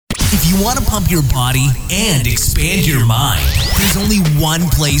If you want to pump your body and expand your mind, there's only one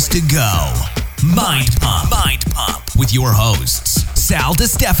place to go. Mind Pump. Mind Pump with your hosts, Sal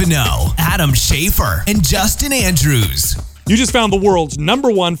DiStefano, Adam Schafer, and Justin Andrews. You just found the world's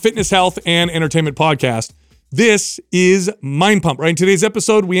 #1 fitness, health, and entertainment podcast. This is Mind Pump. Right, in today's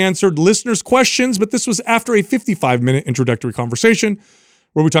episode, we answered listeners' questions, but this was after a 55-minute introductory conversation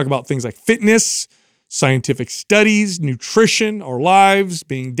where we talk about things like fitness, scientific studies, nutrition, our lives,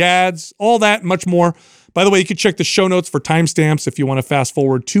 being dads, all that and much more. By the way, you can check the show notes for timestamps if you want to fast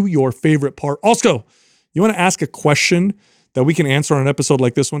forward to your favorite part. Also, you want to ask a question that we can answer on an episode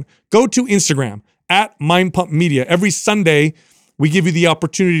like this one? Go to Instagram at Mind Pump Media. Every Sunday, we give you the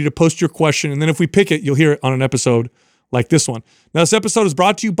opportunity to post your question, and then if we pick it, you'll hear it on an episode like this one. Now, this episode is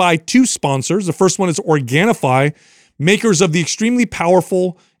brought to you by two sponsors. The first one is Organifi, makers of the extremely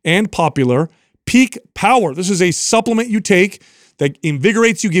powerful and popular Peak Power. This is a supplement you take that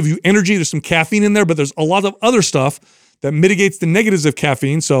invigorates you, gives you energy. There's some caffeine in there, but there's a lot of other stuff that mitigates the negatives of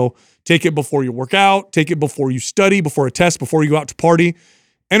caffeine. So take it before you work out, take it before you study, before a test, before you go out to party.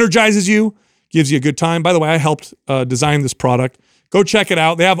 Energizes you, gives you a good time. By the way, I helped design this product. Go check it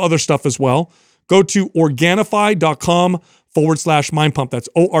out. They have other stuff as well. Go to Organifi.com/Mind Pump. That's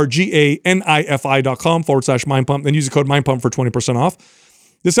ORGANIFI.com/Mind Pump. Then use the code Mind Pump for 20% off.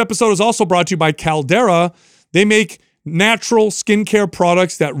 This episode is also brought to you by Caldera. They make natural skincare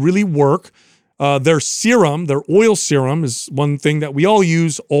products that really work. Their serum, their oil serum, is one thing that we all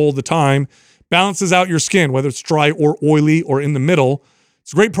use all the time. Balances out your skin, whether it's dry or oily or in the middle.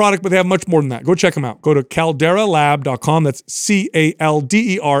 It's a great product, but they have much more than that. Go check them out. Go to calderalab.com. That's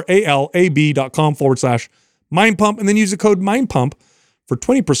CALDERALAB.com/Mind Pump. And then use the code Mind Pump for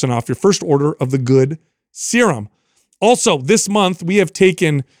 20% off your first order of the good serum. Also, this month, we have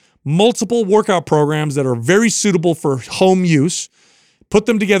taken multiple workout programs that are very suitable for home use, put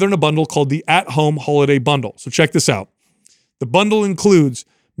them together in a bundle called the At-Home Holiday Bundle. So check this out. The bundle includes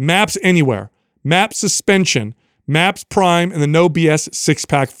MAPS Anywhere, MAPS Suspension, MAPS Prime, and the No BS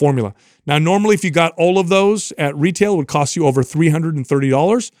 6-pack formula. Now, normally, if you got all of those at retail, it would cost you over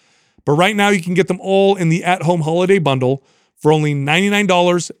 $330. But right now, you can get them all in the At-Home Holiday Bundle for only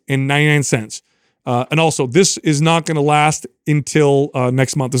 $99.99. And also, this is not going to last until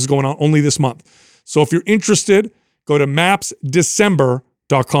next month. This is going on only this month. So if you're interested, go to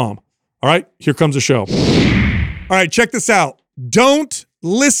mapsdecember.com. All right, here comes the show. All right, check this out. Don't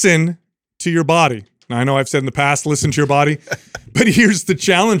listen to your body. Now, I know I've said in the past, listen to your body. But here's the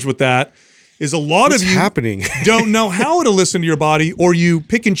challenge with that, is a lot of you don't know how to listen to your body, or you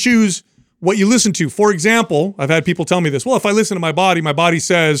pick and choose what you listen to. For example, I've had people tell me this. Well, if I listen to my body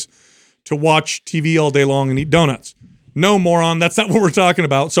says to watch TV all day long and eat donuts. No, moron, that's not what we're talking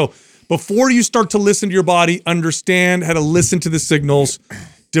about. So before you start to listen to your body, understand how to listen to the signals,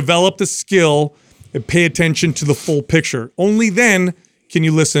 develop the skill, and pay attention to the full picture. Only then can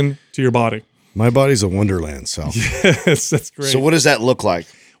you listen to your body. My body's a wonderland, Sal. Yes, that's great. So what does that look like?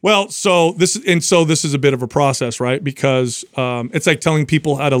 Well, so this is a bit of a process, right? Because it's like telling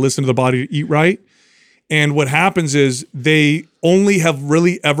people how to listen to the body to eat right. And what happens is they only have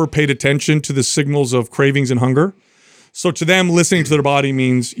really ever paid attention to the signals of cravings and hunger. So to them, listening to their body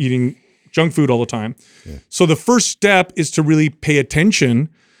means eating junk food all the time. Yeah. So the first step is to really pay attention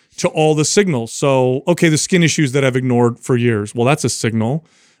to all the signals. So, okay, the skin issues that I've ignored for years. Well, that's a signal.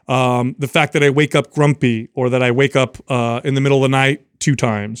 The fact that I wake up grumpy, or that I wake up in the middle of the night 2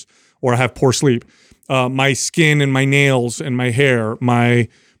 times, or I have poor sleep. My skin and my nails and my hair, my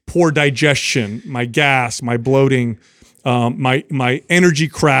poor digestion, my gas, my bloating, my energy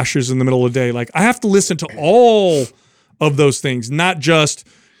crashes in the middle of the day. Like, I have to listen to all of those things, not just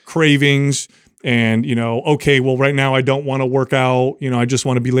cravings and, okay, well, right now I don't want to work out, I just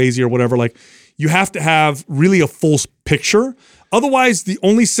want to be lazy or whatever. Like, you have to have really a full picture. Otherwise, the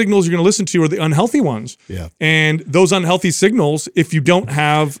only signals you're going to listen to are the unhealthy ones. Yeah. And those unhealthy signals, if you don't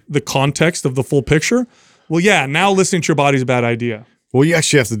have the context of the full picture, well, yeah, now listening to your body is a bad idea. Well, you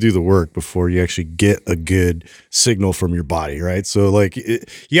actually have to do the work before you actually get a good signal from your body, right? So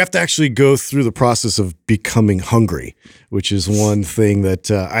you have to actually go through the process of becoming hungry, which is one thing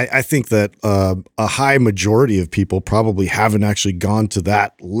that I think that a high majority of people probably haven't actually gone to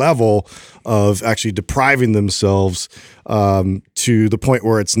that level of actually depriving themselves to the point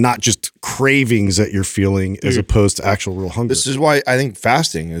where it's not just cravings that you're feeling as opposed to actual real hunger. This is why I think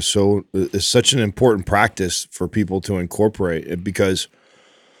fasting is such an important practice for people to incorporate, because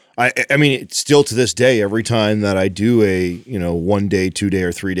I mean, still to this day, every time that I do a 1 day, 2 day,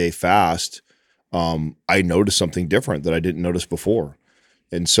 or 3 day fast, I notice something different that I didn't notice before.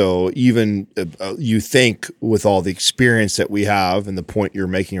 And so even you think with all the experience that we have and the point you're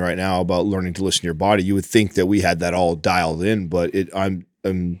making right now about learning to listen to your body, you would think that we had that all dialed in, but I'm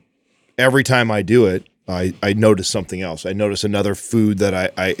every time I do it, I notice something else. I notice another food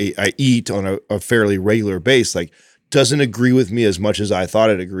that I eat on a fairly regular base, like doesn't agree with me as much as I thought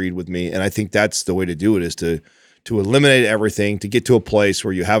it agreed with me. And I think that's the way to do it, is to eliminate everything, to get to a place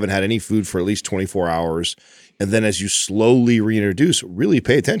where you haven't had any food for at least 24 hours. And then as you slowly reintroduce, really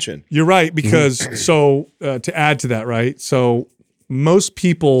pay attention. You're right, because to add to that, right? So most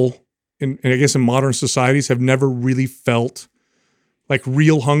people, I guess in modern societies, have never really felt like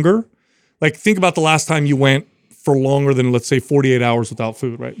real hunger. Like think about the last time you went for longer than, let's say, 48 hours without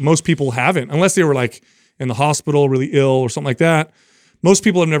food, right? Most people haven't, unless they were like in the hospital, really ill or something like that. Most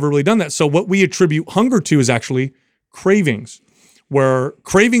people have never really done that. So what we attribute hunger to is actually cravings, where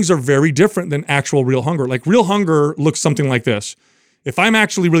cravings are very different than actual real hunger. Like real hunger looks something like this. If I'm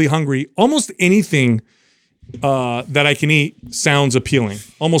actually really hungry, almost anything that I can eat sounds appealing.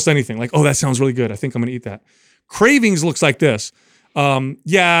 Almost anything. Like, oh, that sounds really good. I think I'm gonna eat that. Cravings looks like this.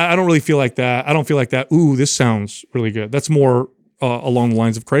 Yeah, I don't really feel like that. I don't feel like that. Ooh, this sounds really good. That's more along the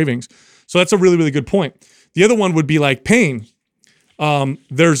lines of cravings. So that's a really, really good point. The other one would be like pain.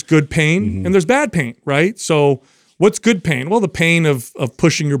 There's good pain and there's bad pain, right? So what's good pain? Well, the pain of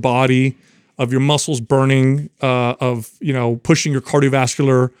pushing your body, of your muscles burning, of pushing your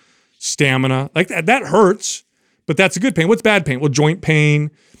cardiovascular stamina. Like that hurts, but that's a good pain. What's bad pain? Well, joint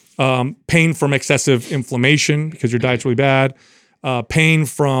pain, pain from excessive inflammation because your diet's really bad, pain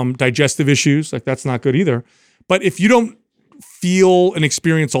from digestive issues. Like that's not good either. But if you don't feel and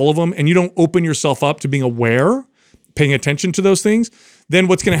experience all of them and you don't open yourself up to being aware, paying attention to those things, then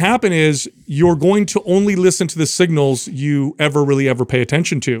what's going to happen is you're going to only listen to the signals you ever pay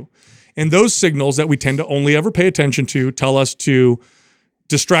attention to. And those signals that we tend to only ever pay attention to tell us to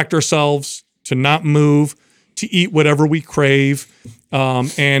distract ourselves, to not move, to eat whatever we crave.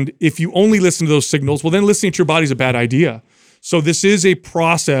 And if you only listen to those signals, well, then listening to your body is a bad idea. So this is a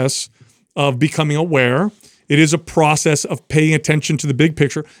process of becoming aware. It is a process of paying attention to the big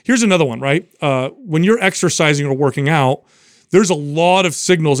picture. Here's another one, right? When you're exercising or working out, there's a lot of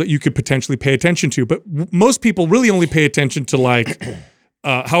signals that you could potentially pay attention to, but most people really only pay attention to like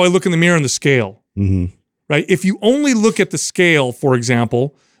how I look in the mirror and the scale, right? If you only look at the scale, for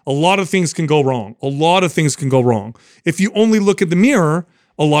example, a lot of things can go wrong. If you only look at the mirror,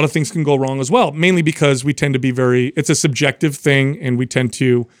 a lot of things can go wrong as well, mainly because we tend to be it's a subjective thing, and we tend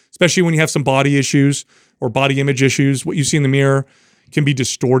to, especially when you have some body issues or body image issues, what you see in the mirror can be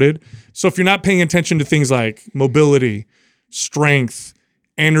distorted. So if you're not paying attention to things like mobility, strength,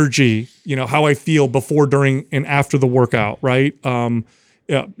 energy, how I feel before, during, and after the workout, right?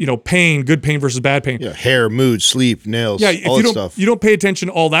 Pain, good pain versus bad pain. Yeah, hair, mood, sleep, nails, all that stuff. You don't pay attention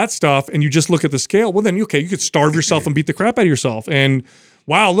to all that stuff and you just look at the scale, well then, you could starve yourself and beat the crap out of yourself. And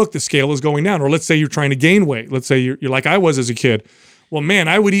wow, look, the scale is going down. Or let's say you're trying to gain weight. Let's say you're like I was as a kid. Well, man,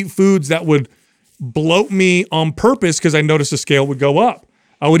 I would eat foods that would bloat me on purpose because I noticed the scale would go up.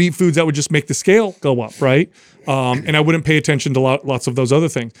 I would eat foods that would just make the scale go up, right? And I wouldn't pay attention to lots of those other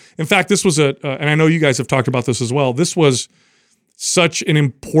things. In fact, this was and I know you guys have talked about this as well, this was such an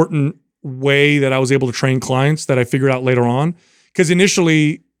important way that I was able to train clients that I figured out later on. Because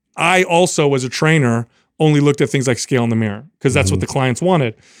initially, I also, as a trainer, only looked at things like scale in the mirror because that's what the clients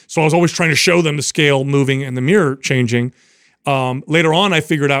wanted. So I was always trying to show them the scale moving and the mirror changing. Later on, I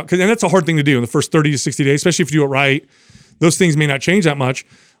figured out, and that's a hard thing to do in the first 30 to 60 days, especially if you do it right. Those things may not change that much.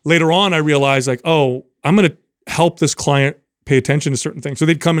 Later on, I realized like, oh, I'm going to help this client pay attention to certain things. So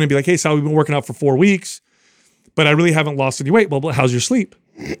they'd come in and be like, hey, Sal, we've been working out for 4 weeks, but I really haven't lost any weight. Well, how's your sleep?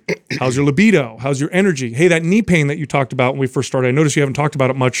 How's your libido? How's your energy? Hey, that knee pain that you talked about when we first started, I noticed you haven't talked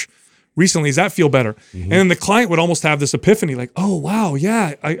about it much recently. Does that feel better? And then the client would almost have this epiphany like, oh, wow,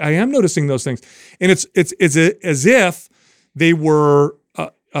 yeah, I am noticing those things. And it's as if they were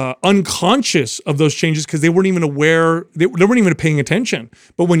unconscious of those changes because they weren't even aware, they weren't even paying attention.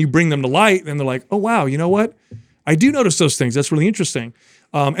 But when you bring them to light, then they're like, oh, wow, you know what? I do notice those things. That's really interesting.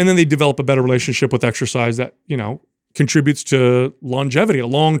 And then they develop a better relationship with exercise that, contributes to longevity, a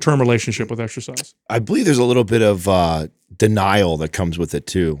long-term relationship with exercise. I believe there's a little bit of denial that comes with it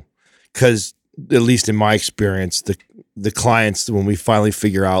too. Because at least in my experience, the clients, when we finally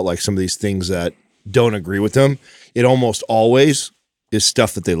figure out like some of these things that don't agree with them, it almost always is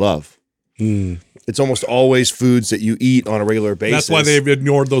stuff that they love. It's almost always foods that you eat on a regular basis. That's why they've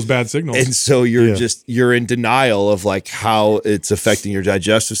ignored those bad signals. And so you're in denial of like how it's affecting your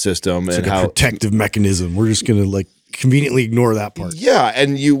digestive system it's and like how a protective mechanism. We're just going to like conveniently ignore that part. Yeah,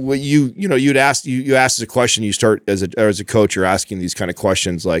 and you'd ask as a question. You start as a coach, you're asking these kind of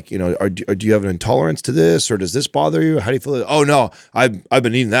questions like, do you have an intolerance to this, or does this bother you? How do you feel? Oh no, I've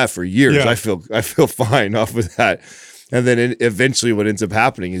been eating that for years. Yeah. I feel fine off of that. And then eventually, what ends up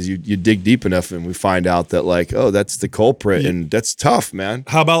happening is you dig deep enough, and we find out that like, oh, that's the culprit, and that's tough, man.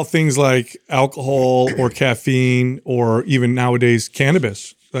 How about things like alcohol or caffeine, or even nowadays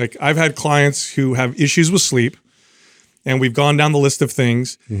cannabis? Like I've had clients who have issues with sleep, and we've gone down the list of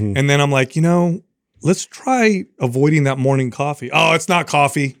things, and then I'm like, let's try avoiding that morning coffee. Oh, it's not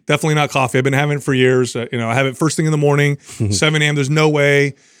coffee. Definitely not coffee. I've been having it for years. I have it first thing in the morning, 7 a.m. There's no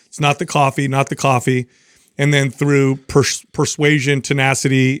way. It's not the coffee, not the coffee. And then through persuasion,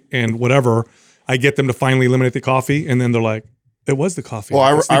 tenacity, and whatever, I get them to finally eliminate the coffie. And then they're like, it was the coffee.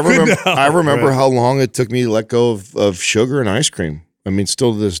 Well, I remember how long it took me to let go of sugar and ice cream. I mean,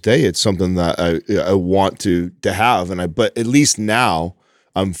 still to this day, it's something that I want to have. But at least now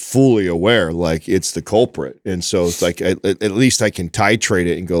I'm fully aware, like it's the culprit. And so it's like, at least I can titrate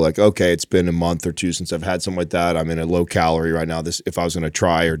it and go like, okay, it's been a month or two since I've had something like that. I'm in a low calorie right now. If I was going to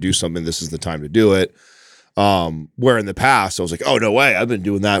try or do something, this is the time to do it. Where in the past I was like, oh, no way. I've been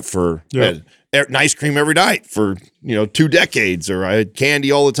doing that for ice cream every night for, 2 decades, or I had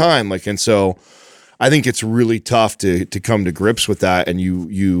candy all the time. Like, and so I think it's really tough to come to grips with that. And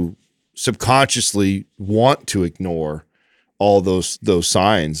you subconsciously want to ignore all those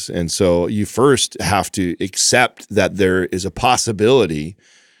signs. And so you first have to accept that there is a possibility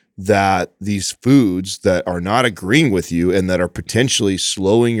that these foods that are not agreeing with you and that are potentially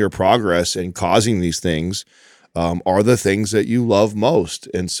slowing your progress and causing these things are the things that you love most.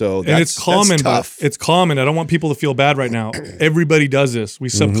 And so it's common, tough. But it's common. I don't want people to feel bad right now. Everybody does this. We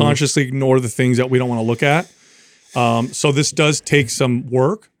subconsciously ignore the things that we don't want to look at. So this does take some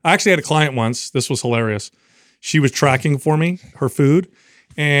work. I actually had a client once. This was hilarious. She was tracking for me her food,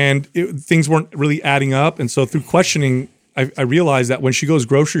 and things weren't really adding up. And so through questioning, I realized that when she goes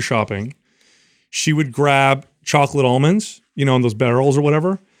grocery shopping, she would grab chocolate almonds, in those barrels or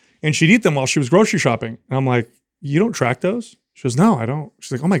whatever, and she'd eat them while she was grocery shopping. And I'm like, you don't track those? She goes, no, I don't.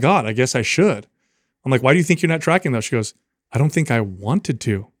 She's like, oh my God, I guess I should. I'm like, why do you think you're not tracking those? She goes, I don't think I wanted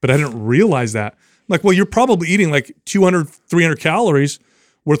to, but I didn't realize that. I'm like, well, you're probably eating like 200, 300 calories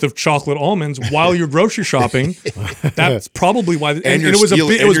worth of chocolate almonds while you're grocery shopping. That's probably why. And it was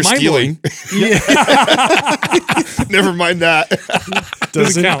it was mind blowing. Never mind that.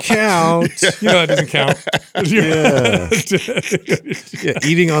 Doesn't count. It doesn't count. Yeah,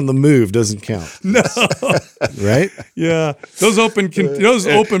 eating on the move doesn't count. No. Right? Yeah. Those open barrels.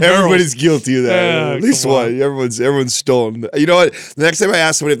 Everybody's guilty of that. Yeah, At least one. Everyone's stolen. You know what? The next time I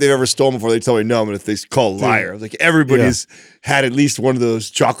ask somebody if they've ever stolen before, they tell me no, but if they call a liar. Like everybody's had at least one of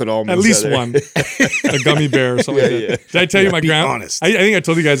those chocolate almonds. At least one. A gummy bear or something like that. Did I tell you my honest. I think I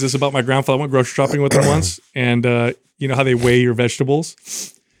told you guys this about my grandfather. I went grocery shopping with him once, and you know how they weigh your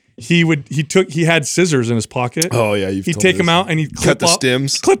vegetables? He had scissors in his pocket. Oh yeah, he'd take them out and he'd cut the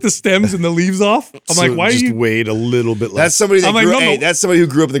stems and the leaves off. I'm like, why just are you weighed a little bit less? That's somebody that's somebody who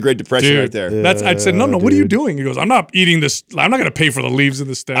grew up in the Great Depression right there. I said, no, what are you doing? He goes, I'm not eating this. I'm not going to pay for the leaves in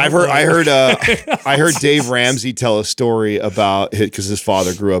the stem. I heard Dave Ramsey tell a story about because his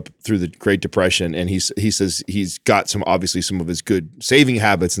father grew up through the Great Depression, and he says he's got some of his good saving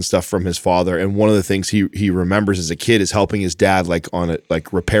habits and stuff from his father. And one of the things he remembers as a kid is helping his dad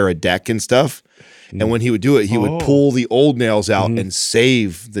repair a deck and stuff. And when he would do it, he would pull the old nails out and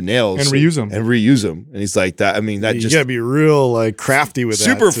save the nails and reuse them. And he's like that. I mean, that you just gotta be real crafty with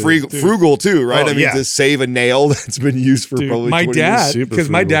super that. frugal too, right? Oh, I mean, to save a nail that's been used for probably my 20 dad, years. because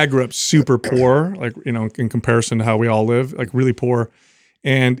my dad grew up super poor, in comparison to how we all live, really poor.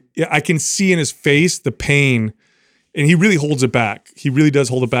 And I can see in his face the pain, and he really holds it back. He really does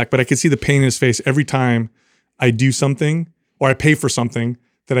hold it back, but I can see the pain in his face every time I do something or I pay for something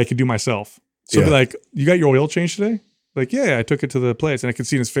that I could do myself. So I'd be like, you got your oil changed today? Like, yeah, I took it to the place. And I could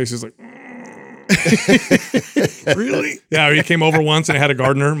see in his face, he's like, really? Yeah, or he came over once and I had a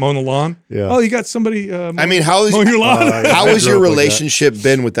gardener mowing the lawn. Yeah. Oh, you got somebody mowing your lawn? How has your relationship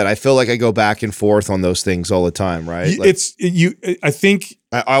been with that? I feel like I go back and forth on those things all the time, right? I think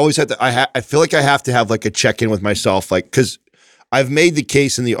I always have to, I feel like I have to have like a check-in with myself, because I've made the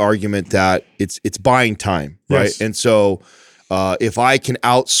case in the argument that it's buying time, right? Yes. And so if I can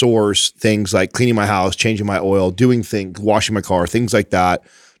outsource things like cleaning my house, changing my oil, doing things, washing my car, things like that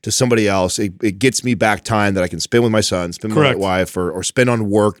to somebody else, it gets me back time that I can spend with my son, spend with my wife, or spend on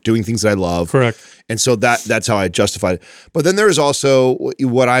work, doing things that I love. Correct. And so that's how I justify it. But then there's also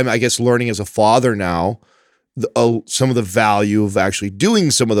what I'm, I guess, learning as a father now, some of the value of actually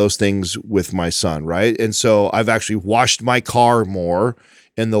doing some of those things with my son, right? And so I've actually washed my car more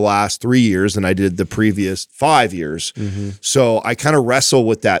in the last 3 years than I did the previous 5 years. So I kind of wrestle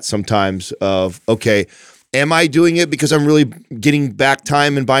with that sometimes of, okay, am I doing it because I'm really getting back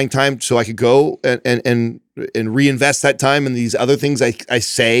time and buying time so I could go and reinvest that time in these other things I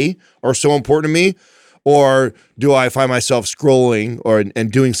say are so important to me? Or do I find myself scrolling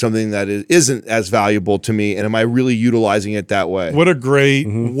and doing something that isn't as valuable to me? And am I really utilizing it that way? What a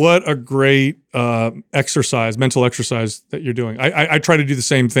great exercise, mental exercise that you're doing. I try to do the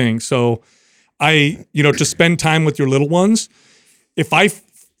same thing. So to spend time with your little ones,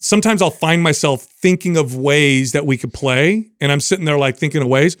 sometimes I'll find myself thinking of ways that we could play, and I'm sitting there like thinking of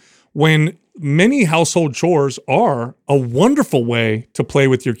ways when many household chores are a wonderful way to play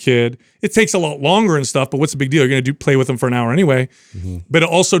with your kid. It takes a lot longer and stuff, but what's the big deal? You're going to play with them for an hour anyway. But it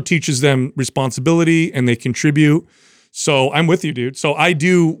also teaches them responsibility and they contribute. So I'm with you, dude. So I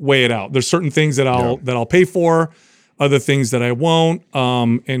do weigh it out. There's certain things that I'll pay for, other things that I won't.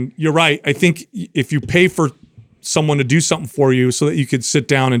 And you're right. I think if you pay for someone to do something for you so that you could sit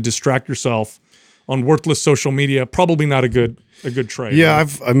down and distract yourself on worthless social media, probably not a good trade. Yeah,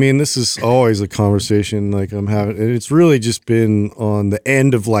 right? this is always a conversation like I'm having, and it's really just been on the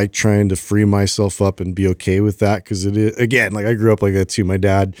end of like trying to free myself up and be okay with that, because it is, again, like I grew up like that too. My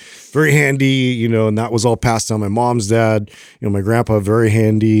dad, very handy, and that was all passed down. My mom's dad, my grandpa, very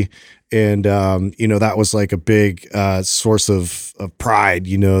handy. And, that was like a big source of pride,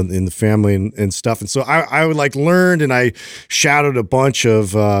 in the family and stuff. And so I would like learned, and I shadowed a bunch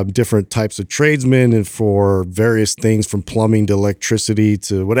of different types of tradesmen and for various things from plumbing to electricity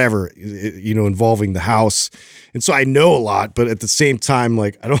to whatever, involving the house. And so I know a lot, but at the same time,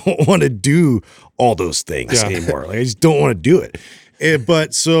 like I don't want to do all those things anymore. Like I just don't want to do it.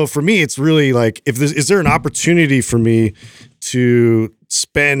 But so for me, it's really like, is there an opportunity for me to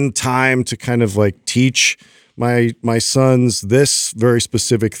spend time to kind of like teach my sons this very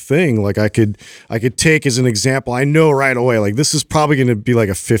specific thing? Like I could take as an example, I know right away, like this is probably going to be like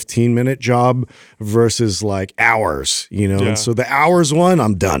a 15-minute job versus like hours, And so the hours one,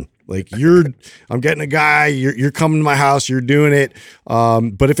 I'm done. Like I'm getting a guy, you're coming to my house, you're doing it.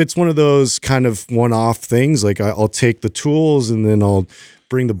 But if it's one of those kind of one-off things, like I'll take the tools and then I'll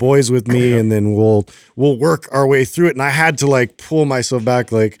bring the boys with me and then we'll work our way through it. And I had to like pull myself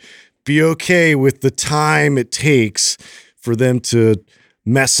back, like be okay with the time it takes for them to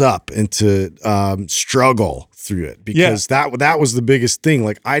mess up and to struggle through it, because that was the biggest thing.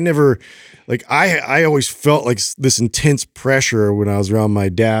 Like I always felt like this intense pressure when I was around my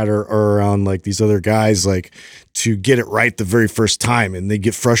dad or around like these other guys, like to get it right the very first time, and they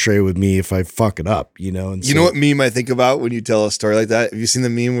get frustrated with me if I fuck it up, And you know what meme I think about when you tell a story like that? Have you seen the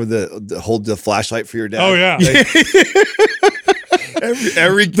meme with the hold the flashlight for your dad? Oh yeah.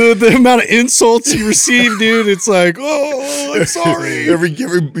 Every the amount of insults you receive, dude, it's like, oh, I'm sorry. Every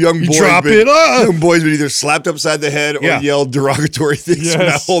young boy, young boy's been either slapped upside the head or yelled derogatory things for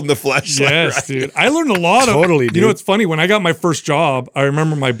not holding the flashlight. Yes, right. Dude. I learned a lot of totally. You know, it's funny, when I got my first job, I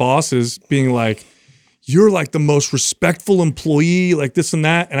remember my bosses being like, "You're like the most respectful employee, like this and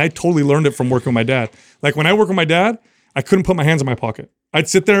that," and I totally learned it from working with my dad. Like when I work with my dad, I couldn't put my hands in my pocket. I'd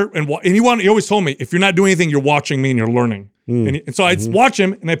sit there and he always told me, if you're not doing anything, you're watching me and you're learning. And so I'd watch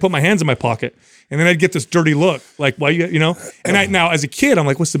him and I'd put my hands in my pocket, and then I'd get this dirty look, like, why and now as a kid, I'm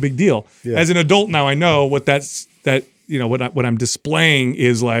like, what's the big deal? Yeah. As an adult now, I know what what I'm displaying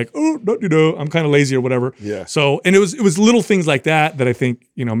is like, I'm kind of lazy or whatever. Yeah. So, and it was little things like that I think,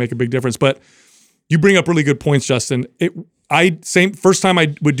 make a big difference. But you bring up really good points, Justin. First time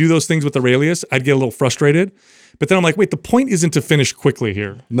I would do those things with Aurelius, I'd get a little frustrated. But then I'm like, wait, the point isn't to finish quickly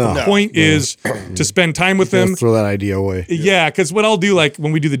here. No. The point is to spend time with them. Throw that idea away. Yeah, because what I'll do, like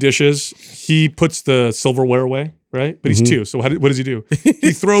when we do the dishes, he puts the silverware away, right? But he's two. So what does he do?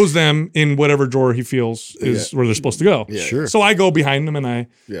 He throws them in whatever drawer he feels is where they're supposed to go. Yeah. Sure. So I go behind him and I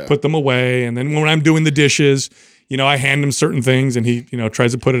put them away. And then when I'm doing the dishes, I hand him certain things and he,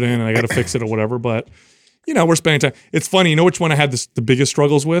 tries to put it in and I got to fix it or whatever. But, we're spending time. It's funny. You know which one I had the biggest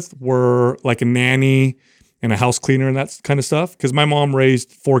struggles with were like a nanny and a house cleaner and that kind of stuff. Because my mom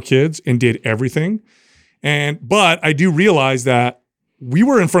raised 4 kids and did everything. But I do realize that we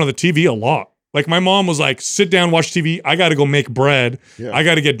were in front of the TV a lot. Like my mom was like, sit down, watch TV. I got to go make bread. Yeah. I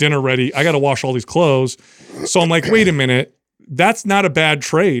got to get dinner ready. I got to wash all these clothes. So I'm like, wait a minute. That's not a bad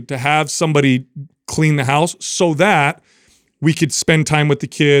trade to have somebody clean the house so that we could spend time with the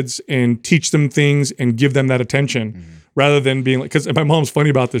kids and teach them things and give them that attention rather than being like, because my mom's funny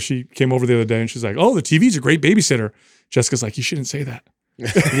about this. She came over the other day and she's like, oh, the TV's a great babysitter. Jessica's like, you shouldn't say that.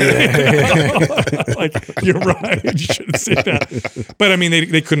 Like, you're right. You shouldn't say that. But I mean,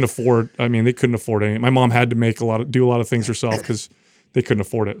 they couldn't afford. I mean, they couldn't afford any. My mom had to do a lot of things herself because they couldn't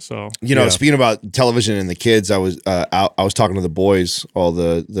afford it. So speaking about television and the kids, I was talking to the boys, all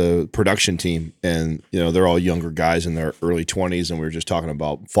the production team, and they're all younger guys in their early 20s, and we were just talking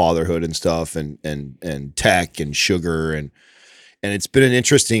about fatherhood and stuff, and tech and sugar, and it's been an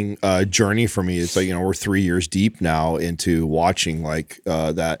interesting journey for me. It's like, we're 3 years deep now into watching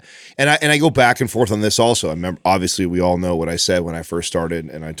that. And I go back and forth on this also. I remember, obviously, we all know what I said when I first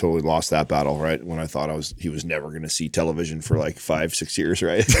started, and I totally lost that battle, right? When I thought he was never going to see television for like 5-6 years,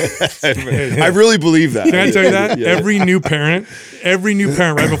 right? I really believe that. Can I tell you that? Yeah. Every new parent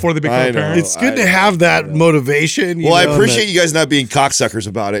right before they become a parent. It's good to have that motivation. Well, I appreciate you guys not being cocksuckers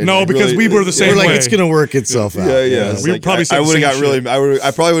about it. No, because we were the same way. It's going to work itself out. Yeah. We probably said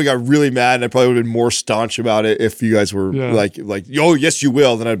I probably would have got really mad, and I probably would have been more staunch about it if you guys were like, oh, yes, you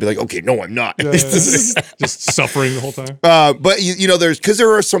will. Then I'd be like, okay, no, I'm not. Just suffering the whole time. But because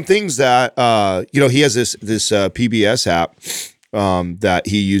there are some things that he has this PBS app that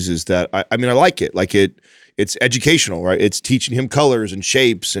he uses that I like it. Like it's educational, right? It's teaching him colors and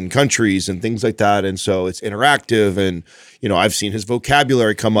shapes and countries and things like that, and so it's interactive. And I've seen his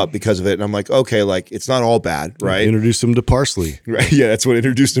vocabulary come up because of it, and I'm like, okay, like it's not all bad, right? Introduce him to parsley, right? Yeah, that's what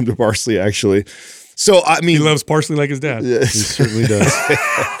introduced him to parsley, actually. So I mean, he loves parsley like his dad. Yeah. He certainly does.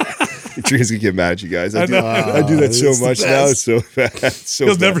 Trina's gonna get mad at you guys. I do that so much now. It's so bad.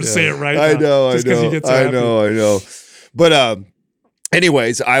 He'll never say it right. I know. I know. But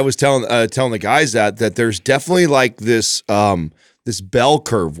anyways, I was telling the guys that there's definitely like this bell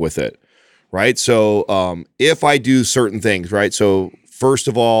curve with it, right? So if I do certain things, right? So first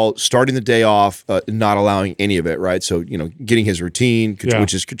of all, starting the day off, not allowing any of it, right? So getting his routine,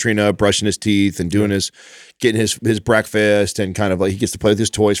 which is Katrina brushing his teeth and getting his breakfast, and kind of like he gets to play with his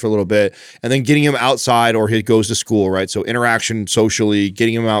toys for a little bit, and then getting him outside, or he goes to school, right? So interaction socially,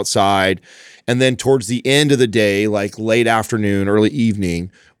 getting him outside. And then towards the end of the day, like late afternoon, early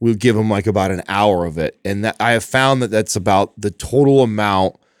evening, we'll give him like about an hour of it. And that I have found that that's about the total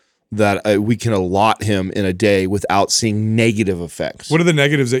amount that we can allot him in a day without seeing negative effects. What are the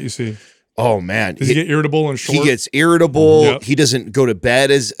negatives that you see? Oh man, does he get irritable and short? He gets irritable. Yep. He doesn't go to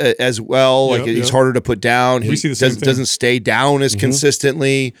bed as well. Like he's harder to put down. We see the same thing. Doesn't stay down as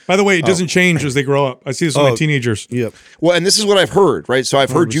consistently. By the way, it doesn't change as they grow up. I see this with my teenagers. Yep. Well, and this is what I've heard, right? So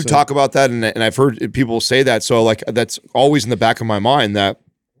I've heard 100%. You talk about that, and I've heard people say that. So like that's always in the back of my mind that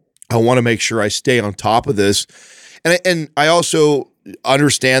I want to make sure I stay on top of this, and I also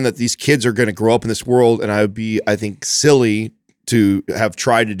understand that these kids are going to grow up in this world, and I would be, I think, silly to have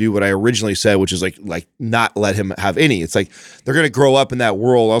tried to do what I originally said, which is like not let him have any. It's like they're going to grow up in that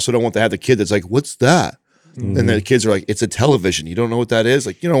world. I also don't want to have the kid that's like, what's that? Mm-hmm. And the kids are like, it's a television. You don't know what that is?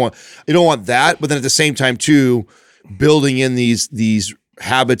 Like, you don't want that. But then at the same time too, building in these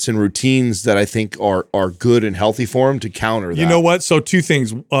habits and routines that I think are good and healthy for him to counter that. You know what? So two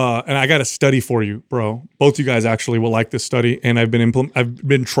things, and I got a study for you, bro. Both you guys actually will like this study, and I've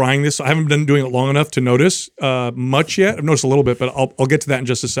been trying this. I haven't been doing it long enough to notice much yet. I've noticed a little bit, but I'll get to that in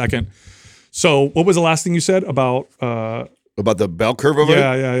just a second. So what was the last thing you said about the bell curve of it?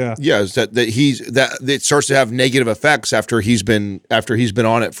 Yeah. Is that it starts to have negative effects after he's been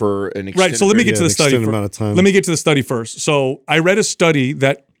on it for an extended right. So let me get to the study. Amount of time. Let me get to the study first. So I read a study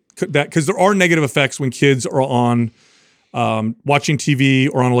that because there are negative effects when kids are on watching TV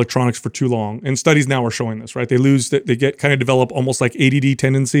or on electronics for too long, and studies now are showing this. Right, they get kind of develop almost like ADD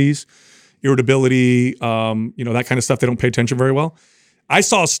tendencies, irritability, that kind of stuff. They don't pay attention very well. I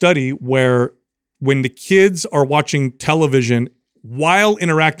saw a study where when the kids are watching television while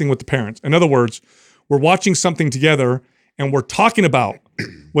interacting with the parents. In other words, we're watching something together and we're talking about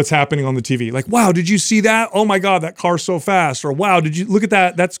what's happening on the TV. Like, wow, did you see that? Oh my God, that car's so fast. Or wow, did you look at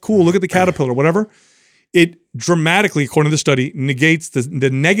that? That's cool. Look at the caterpillar, whatever. It dramatically, according to the study, negates the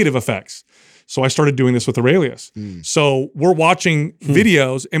negative effects. So I started doing this with Aurelius. So we're watching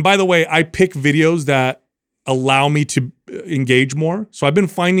videos. And by the way, I pick videos that allow me to engage more. So I've been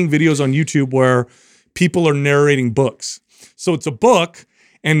finding videos on YouTube where people are narrating books. So it's a book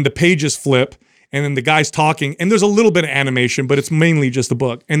and the pages flip and then the guy's talking and there's a little bit of animation, but it's mainly just a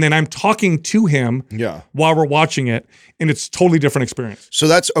book. And then I'm talking to him while we're watching it, and it's a totally different experience. So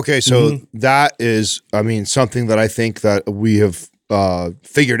that's okay. So that is, something that I think that we have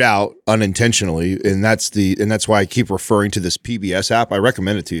figured out unintentionally, and that's why I keep referring to this PBS app. I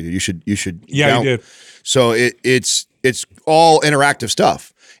recommend it to you. You should. Yeah, you did. So it's all interactive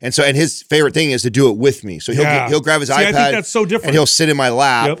stuff. And his favorite thing is to do it with me. So he'll grab his iPad. I think that's so different. And he'll sit in my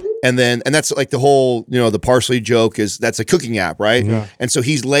lap And that's like the whole, the Parsley joke is that's a cooking app, right? Yeah. And so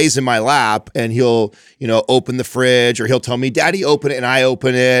he lays in my lap and he'll, open the fridge, or he'll tell me, Daddy, open it, and I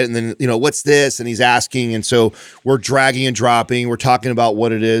open it. And then, what's this? And he's asking. And so we're dragging and dropping. We're talking about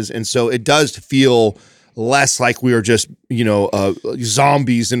what it is. And so it does feel less like we are just,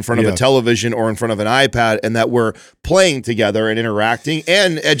 zombies in front of a television or in front of an iPad, and that we're playing together and interacting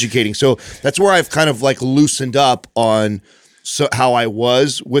and educating. So that's where I've kind of like loosened up on how I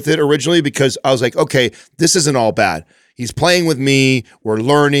was with it originally, because I was like, okay, this isn't all bad. He's playing with me. We're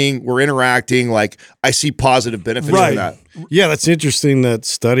learning. We're interacting. Like, I see positive benefits from that. Yeah, that's interesting. That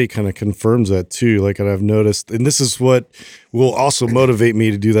study kind of confirms that too. Like, and I've noticed, and this is what will also motivate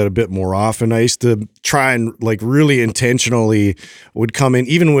me to do that a bit more often. I used to try and like really intentionally would come in,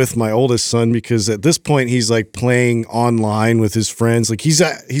 even with my oldest son, because at this point he's like playing online with his friends. Like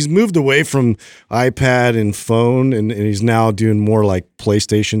he's moved away from iPad and phone, and he's now doing more like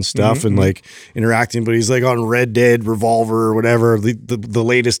PlayStation stuff and like interacting. But he's like on Red Dead Revolver or whatever the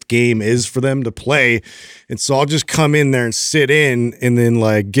latest game is for them to play. And so I'll just come in there and sit in, and then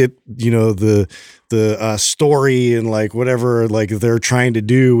like get the story and like whatever like they're trying to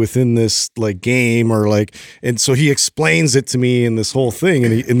do within this like game, or like, and so he explains it to me in this whole thing,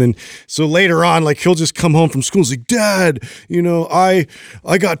 and then so later on, like, he'll just come home from school, he's like, Dad, I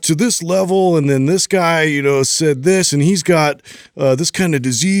got to this level, and then this guy said this, and he's got this kind of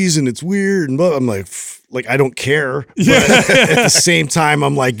disease, and it's weird, and I'm like, I don't care. Yeah. But at the same time,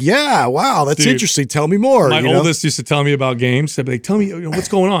 I'm like, yeah, wow, that's interesting. Tell me more. My oldest used to tell me about games. He'd be like, tell me what's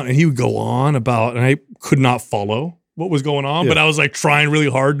going on. And he would go on about, and I could not follow what was going on, but I was like trying really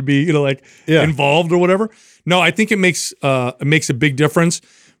hard to be, involved or whatever. No, I think it makes a big difference,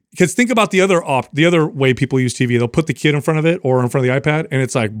 because think about the other way people use TV. They'll put the kid in front of it or in front of the iPad, and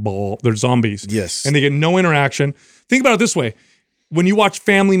it's like, they're zombies. Yes. And they get no interaction. Think about it this way. When you watch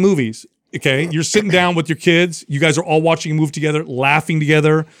family movies, okay, you're sitting down with your kids. You guys are all watching a movie together, laughing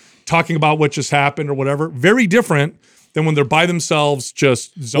together, talking about what just happened or whatever. Very different than when they're by themselves,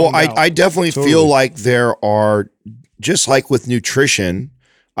 just zoned out. I definitely feel like there are, just like with nutrition,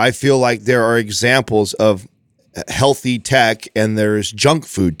 I feel like there are examples of healthy tech and there's junk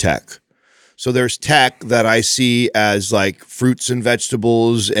food tech. So there's tech that I see as like fruits and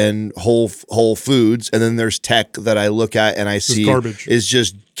vegetables and whole foods, and then there's tech that I look at and I see garbage. Is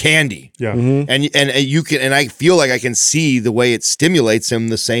just candy. Yeah. And you can, and I feel like I can see the way it stimulates him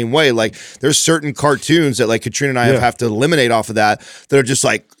the same way. Like, there's certain cartoons that like Katrina and I have to eliminate off of that are just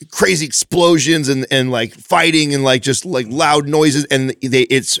like crazy explosions and like fighting and like just like loud noises, and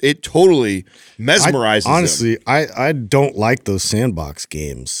it totally mesmerizes them. Honestly, I don't like those sandbox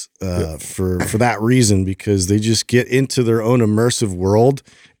games for that reason, because they just get into their own immersive world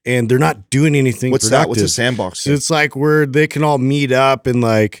and they're not doing anything What's productive. that? What's a sandbox So game? it's like where they can all meet up in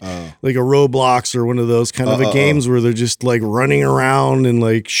like a Roblox or one of those kind of games where they're just like running around and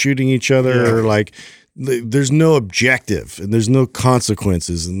like shooting each other, or like there's no objective and there's no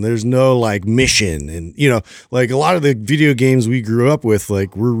consequences and there's no like mission. And like a lot of the video games we grew up with,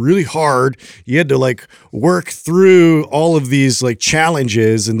 like, were really hard. You had to like work through all of these like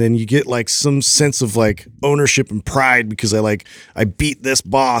challenges, and then you get like some sense of like ownership and pride because I beat this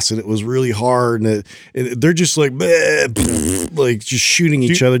boss and it was really hard, and they're just like like just shooting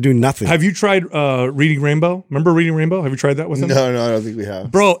each other, doing nothing. Have you tried Reading Rainbow? Remember Reading Rainbow? Have you tried that with him? No, I don't think we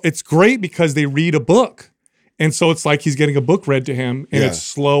have. Bro, it's great because they read a book. And so it's like he's getting a book read to him, and it's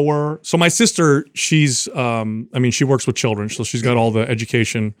slower. So my sister, she's, she works with children. So she's got all the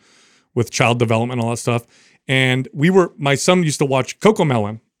education with child development and all that stuff. And my son used to watch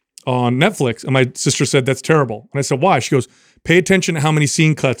Cocomelon on Netflix. And my sister said, that's terrible. And I said, why? She goes, pay attention to how many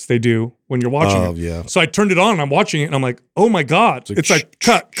scene cuts they do when you're watching it. Yeah. So I turned it on and I'm watching it and I'm like, oh my God. It's like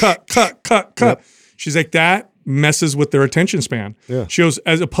cut. Yep. She's like, that messes with their attention span. Yeah. She goes,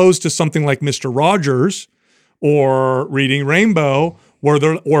 as opposed to something like Mr. Rogers or Reading Rainbow,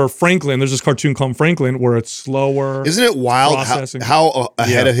 or Franklin. There's this cartoon called Franklin where it's slower. Isn't it wild how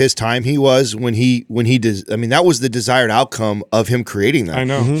ahead of his time he was when he does? I mean, that was the desired outcome of him creating that. I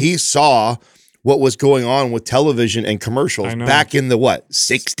know. He saw what was going on with television and commercials back in the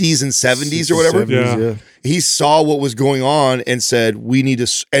 60s and 70s or whatever. 70s, yeah. He saw what was going on and said, we need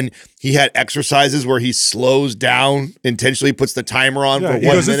to, and he had exercises where he slows down, intentionally puts the timer on for 1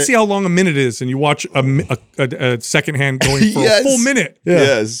 minute. Let's see how long a minute is. And you watch a second hand going for a full minute. Yeah.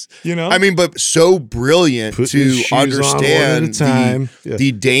 Yes. I mean, but so brilliant to understand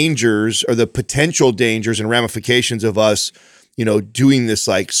the dangers or the potential dangers and ramifications of us doing this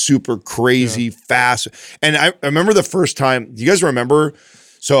like super crazy fast. And I remember the first time, do you guys remember?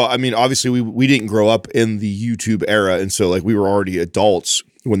 So, I mean, obviously we didn't grow up in the YouTube era. And so like we were already adults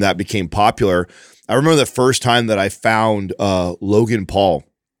when that became popular. I remember the first time that I found Logan Paul,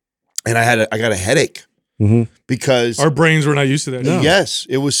 and I got a headache because Our brains were not used to that. yes,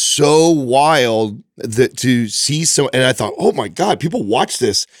 it was so wild that to see and I thought, oh my God, people watch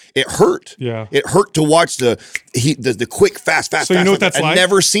this. It hurt. Yeah. It hurt to watch the quick, fast. So you know what that's I'd like?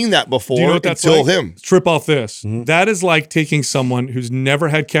 never seen that before Do you know what that's until like? him. Trip off this. That is like taking someone who's never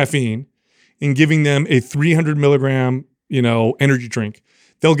had caffeine and giving them a 300 milligram, energy drink.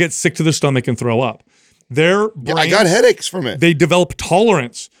 They'll get sick to their stomach and throw up. Their brain, I got headaches from it. they develop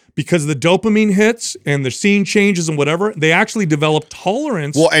tolerance because the dopamine hits and the scene changes and whatever. They actually develop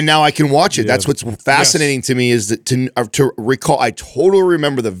tolerance. Well, and now I can watch it. That's what's fascinating to me is that to recall. I totally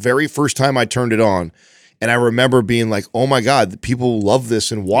remember the very first time I turned it on, and I remember being like, "Oh my God, people love this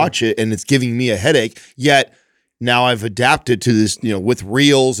and watch it, and it's giving me a headache." Yet now I've adapted to this, with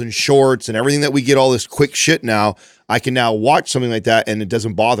reels and shorts and everything that we get all this quick shit now. I can now watch something like that and it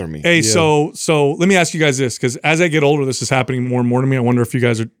doesn't bother me. Hey, so let me ask you guys this, because as I get older, this is happening more and more to me. I wonder if you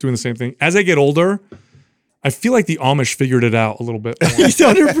guys are doing the same thing. As I get older, I feel like the Amish figured it out a little bit more.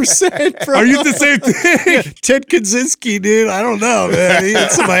 100%, bro. Are you the same thing? Ted Kaczynski, dude. I don't know, man. He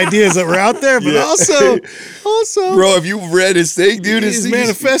had some ideas that were out there, but also, Bro, have you read his thing, dude? his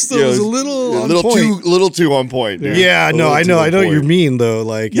manifesto was a little on point. too on point. Dude. Yeah, no, I know what you mean though.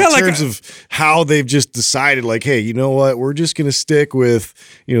 Like in like terms of how they've just decided, like, hey, you know what? We're just gonna stick with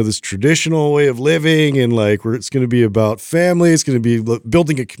this traditional way of living, and like it's gonna be about family. It's gonna be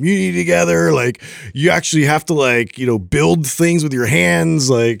building a community together. Like you actually have to build things with your hands.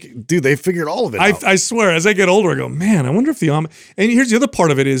 Like, dude, they figured all of it out. I swear, as I get older, I go, man, I wonder if the Amish. And here's the other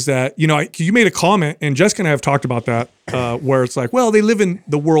part of it is that you made a comment, and Jessica and I have talked about that, where it's like, well, they live in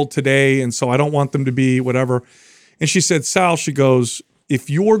the world today, and so I don't want them to be whatever. And she said, Sal, she goes, if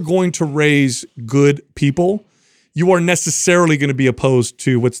you're going to raise good people, you are necessarily going to be opposed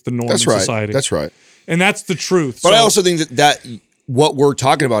to what's the norm in society. That's right. And that's the truth. But I also think that what we're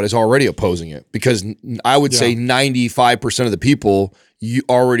talking about is already opposing it, because I would say 95% of the people you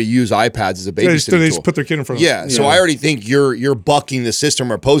already use iPads as a babysitting they tool. just put their kid in front of them. So I already think you're bucking the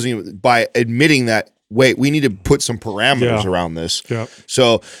system or opposing it by admitting that, wait, we need to put some parameters around this. Yeah.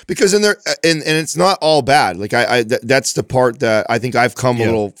 So because and it's not all bad. Like that's the part that I think I've come a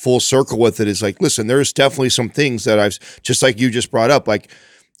little full circle with it, is like, listen, there's definitely some things that I've, just like you just brought up, like,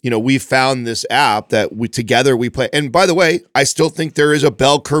 we found this app that we play. And by the way, I still think there is a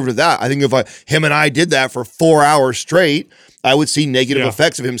bell curve to that. I think if him and I did that for 4 hours straight, I would see negative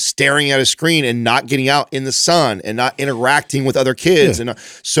effects of him staring at a screen and not getting out in the sun and not interacting with other kids. And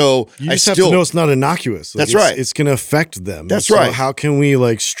so you just have to know it's not innocuous. That's right. It's going to affect them. That's so right. How can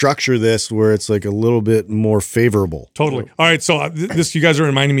we structure this where it's like a little bit more favorable? Totally. All right. So this, you guys are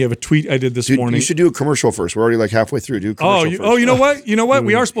reminding me of a tweet I did this morning. You should do a commercial first. We're already halfway through. Do a commercial first. You know what? You know what?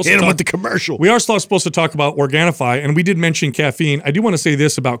 We are supposed to Hit talk him with the commercial. We are still supposed to talk about Organifi, and we did mention caffeine. I do want to say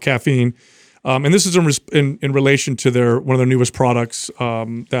this about caffeine, and this is in relation to one of their newest products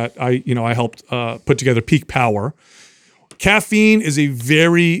that I helped put together, Peak Power. Caffeine is a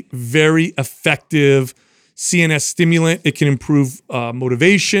very, very effective CNS stimulant. It can improve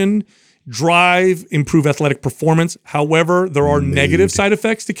motivation, drive, improve athletic performance. However, there are negative side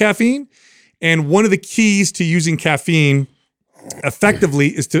effects to caffeine, and one of the keys to using caffeine effectively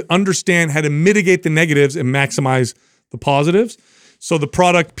is to understand how to mitigate the negatives and maximize the positives. So the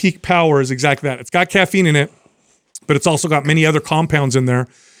product Peak Power is exactly that. It's got caffeine in it, but it's also got many other compounds in there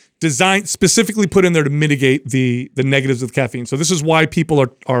designed specifically put in there to mitigate the negatives of caffeine. So this is why people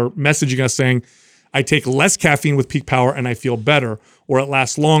are messaging us saying, I take less caffeine with Peak Power and I feel better, or it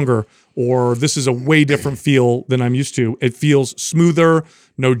lasts longer, or this is a way different feel than I'm used to. It feels smoother,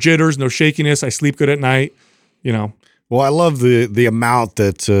 no jitters, no shakiness. I sleep good at night, Well, I love the amount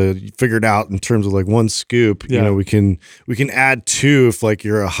that you figured out in terms of one scoop. Yeah. We can add 2 if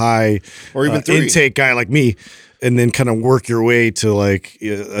you're a high or even 3 intake guy like me, and then kind of work your way to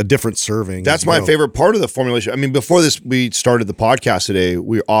a different serving. That's my favorite part of the formulation. I mean, before this, we started the podcast today.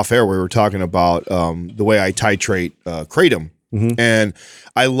 We off air. We were talking about the way I titrate kratom. Mm-hmm. And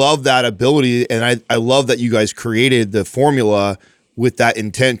I love that ability, and I love that you guys created the formula with that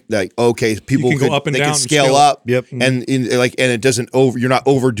intent, that people can go up and down can and scale up. Yep. And it doesn't you're not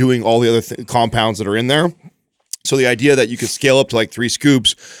overdoing all the other compounds that are in there. So the idea that you could scale up to like 3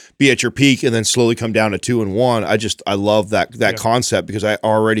 scoops, be at your peak, and then slowly come down to 2 and 1, I love that concept, because I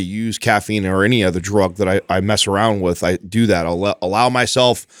already use caffeine or any other drug that I mess around with. I do that. I'll allow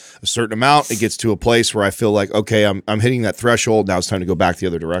myself a certain amount. It gets to a place where I feel like, okay, I'm hitting that threshold. Now it's time to go back the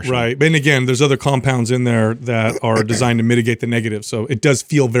other direction. Right. And again, there's other compounds in there that are designed to mitigate the negative. So it does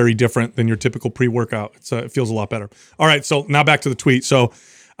feel very different than your typical pre-workout. It feels a lot better. All right. So now back to the tweet. So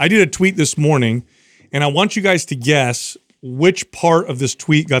I did a tweet this morning, and I want you guys to guess which part of this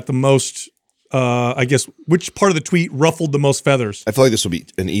tweet got the most, which part of the tweet ruffled the most feathers. I feel like this will be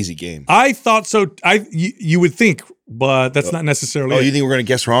an easy game. I thought so. You would think, but that's not necessarily it. You think we're going to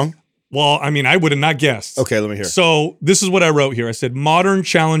guess wrong? Well, I mean, I would have not guessed. Okay, let me hear. So this is what I wrote here. I said, modern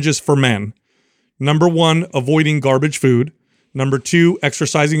challenges for men. Number 1, avoiding garbage food. Number 2,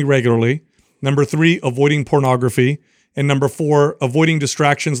 exercising regularly. Number 3, avoiding pornography. And number 4, avoiding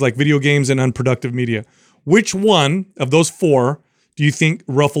distractions like video games and unproductive media. Which one of those 4 do you think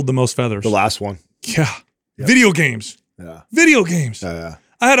ruffled the most feathers? The last one. Yeah. Video games. Yeah. Video games. Yeah.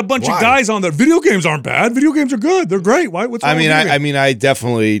 I had a bunch of guys on there. Video games aren't bad. Video games are good. They're great. Why? What's wrong with video games? I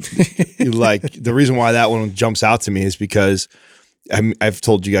definitely like the reason why that one jumps out to me is because I've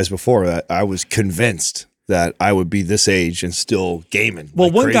told you guys before that I was convinced that I would be this age and still gaming. Well,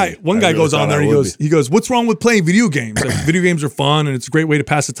 like one guy goes on there and he goes, "What's wrong with playing video games? Like, video games are fun and it's a great way to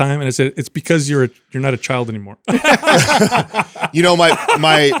pass the time." And I said, "It's because you're not a child anymore." You know,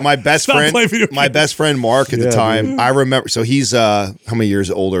 my best friend Mark at the time. I remember. So he's how many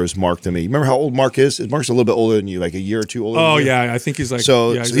years older is Mark than me? You remember how old Mark is? Mark's a little bit older than you, like a year or two older. Oh than you? yeah, I think he's like.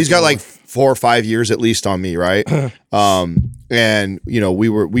 So he's got like 4 or 5 years at least on me, right? And you know,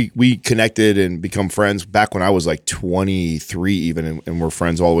 we connected and become friends back when I was like 23 even, and we're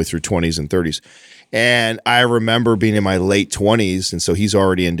friends all the way through 20s and 30s. And I remember being in my late 20s, and so he's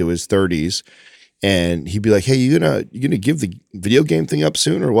already into his 30s. And he'd be like, "Hey, you gonna give the video game thing up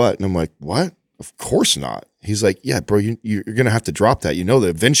soon or what?" And I'm like, "What? Of course not." He's like, "Yeah, bro, you're gonna have to drop that. You know that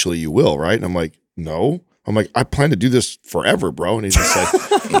eventually you will, right?" And I'm like, "No." I'm like, "I plan to do this forever, bro." And he's just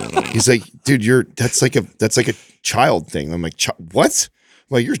like, he's like, "Dude, that's like a child thing." I'm like, "What?"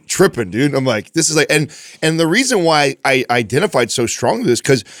 I'm like, "You're tripping, dude." I'm like, "This is like," and the reason why I identified so strongly with this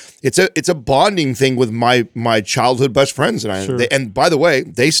because it's a bonding thing with my childhood best friends and I. Sure. And by the way,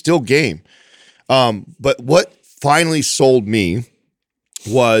 they still game. But what finally sold me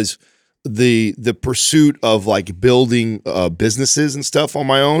was the pursuit of like building businesses and stuff on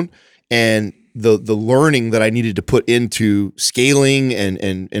my own, and the learning that I needed to put into scaling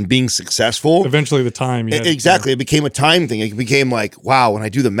and being successful. Eventually, the time. Exactly. It became a time thing. It became like, wow, when I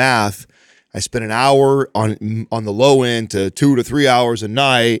do the math, I spend an hour on the low end to 2 to 3 hours a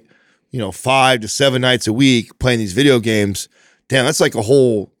night, 5 to 7 nights a week playing these video games. Damn, that's like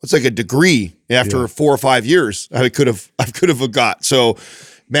a degree after 4 or 5 years I could have got. So,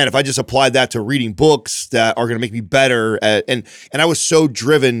 man, if I just applied that to reading books that are going to make me better and I was so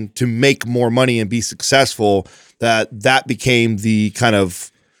driven to make more money and be successful that became the kind of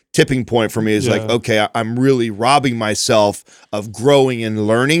tipping point for me is like, okay, I'm really robbing myself of growing and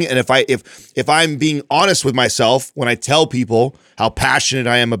learning. And if I'm being honest with myself when I tell people how passionate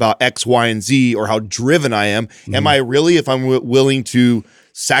I am about X, Y, and Z, or how driven I am, am I really, if I'm willing to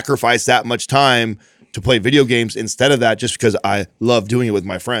sacrifice that much time to play video games instead of that, just because I love doing it with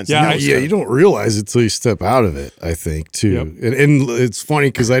my friends? Yeah, you don't realize it till you step out of it, I think, too. Yep. And it's funny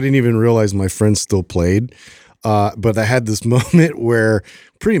because I didn't even realize my friends still played. But I had this moment where,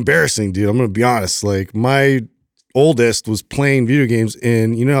 pretty embarrassing, dude. I'm going to be honest. Like, my oldest was playing video games,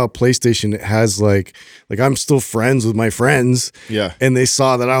 and you know how PlayStation has like I'm still friends with my friends. Yeah. And they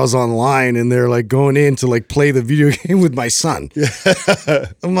saw that I was online, and they're like going in to like play the video game with my son.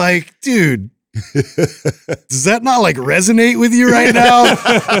 I'm like, dude, does that not like resonate with you right now?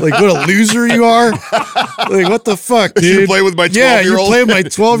 Like, what a loser you are. Like, what the fuck, dude? You play with my 12-year-old? Yeah, you're playing with my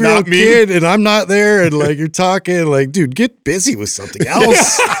 12-year-old kid, and I'm not there, and like you're talking, like, dude, get busy with something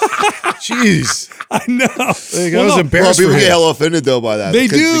else. Jeez. I know. Like, I was embarrassed. People get hella offended though by that. They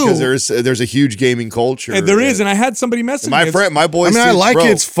do, because there's a huge gaming culture. And there is, and I had somebody message me. My boys. I like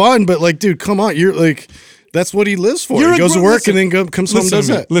it. It's fun, but like, dude, come on. You're like, that's what he lives for. He goes to work and then comes home and does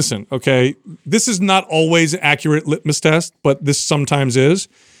that. Listen, okay, this is not always an accurate litmus test, but this sometimes is.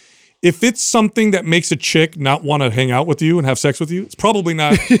 If it's something that makes a chick not want to hang out with you and have sex with you, it's probably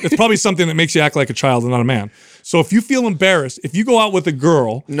not. It's probably something that makes you act like a child and not a man. So if you feel embarrassed, if you go out with a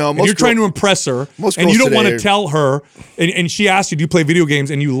girl and you're trying to impress her and you don't want to tell her, and she asks you, "Do you play video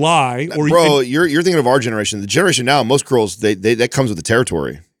games?" and you lie, or you're thinking of our generation. The generation now, most girls that comes with the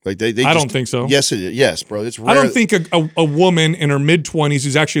territory. Like they I don't think so. Yes, it is. Yes, bro. It's rare. I don't think a woman in her mid-20s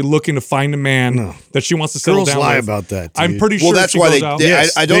who's actually looking to find a man that she wants to settle Girls down lie with. about that, dude. I'm pretty sure. Well, that's she why goes they. out.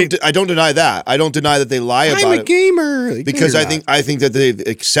 Yes, I don't deny that. I don't deny that they lie about I'm a it. gamer. Like, Because no, I you're think that they've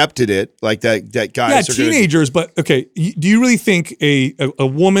accepted it, like that guys Yeah, are gonna, teenagers. But okay, do you really think a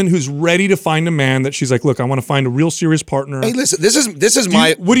woman who's ready to find a man that she's like, look, I want to find a real serious partner? Hey, listen, this is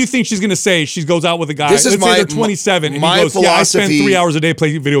my. What do you think she's going to say? She goes out with a guy. This is Let's say my- they're 27 and my he goes, yeah, I spend philosophy- 3 hours a day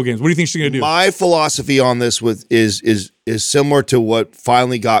playing video games. What do you think she's going to do? My philosophy on this is similar to what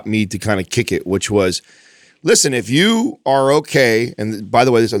finally got me to kind of kick it, which was, listen, if you are okay, and by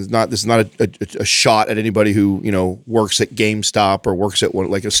the way, this is not a shot at anybody who works at GameStop or works at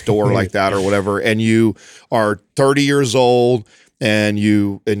like a store like that or whatever, and you are 30 years old and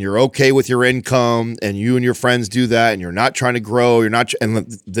you're okay with your income, and you and your friends do that, and you're not trying to grow,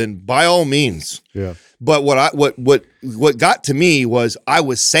 and then by all means, Yeah. But what got to me was I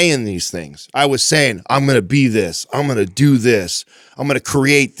was saying these things. I was saying, I'm going to be this. I'm going to do this. I'm going to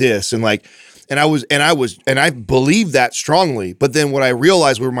create this. And I believed that strongly. But then what I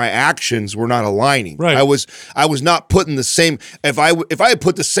realized were my actions were not aligning. Right. I was not putting the same, if I had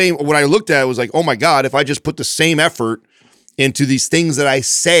put the same, when I looked at it, I was like, oh my God, if I just put the same effort into these things that I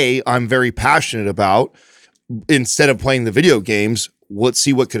say I'm very passionate about, instead of playing the video games, let's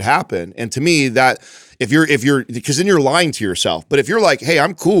see what could happen. And to me, that if you're because then you're lying to yourself. But if you're like, hey,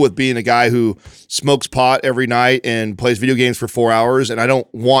 I'm cool with being a guy who smokes pot every night and plays video games for 4 hours, and I don't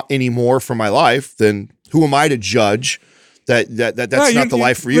want any more from my life, then who am I to judge that's not the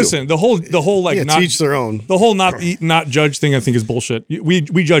life for you? Listen, the whole like Yeah, not to each their own. The whole not judge thing, I think, is bullshit. We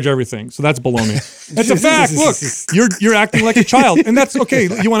judge everything, so that's baloney. It's a fact. Look, you're acting like a child, and that's okay.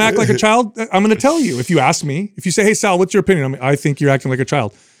 You want to act like a child? I'm going to tell you. If you ask me, if you say, "Hey, Sal, what's your opinion?" I think you're acting like a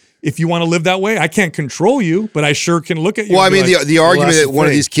child. If you want to live that way, I can't control you, but I sure can look at you. Well, I and be mean, like, the argument that's that the one of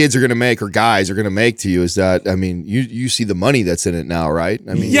thing. these kids are going to make, or guys are going to make to you, is that, I mean, you see the money that's in it now, right?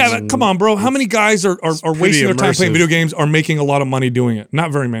 I mean, yeah, but come on, bro. How many guys are wasting their time playing immersive. video games are making a lot of money doing it?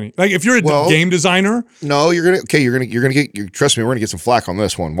 Not very many. Like if you're a Well, game designer, no, you're gonna get. Trust me, we're gonna get some flack on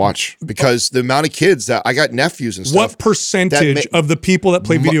this one. Watch, because the amount of kids that I got nephews and stuff. what percentage of the people that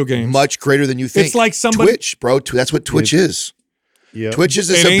play video games? Much greater than you think. It's like somebody- Twitch, bro. That's what Twitch is. Yeah. Twitch is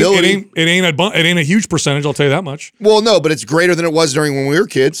this It ability. ain't a huge percentage. I'll tell you that much. Well, no, but it's greater than it was during when we were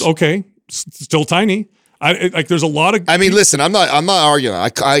kids. Okay, still tiny. Like there's a lot of. I mean, listen, I'm not arguing.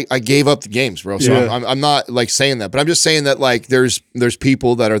 I gave up the games, bro. So Yeah. I'm not like saying that, but I'm just saying that like there's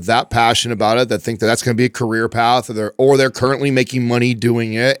people that are that passionate about it that think that that's going to be a career path, or they're currently making money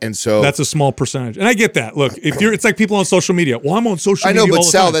doing it, and so That's a small percentage, and I get that. Look, it's like people on social media. Well, I'm on social I media. know, but all the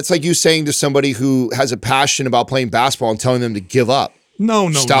Sal, time. that's like you saying to somebody who has a passion about playing basketball and telling them to give up.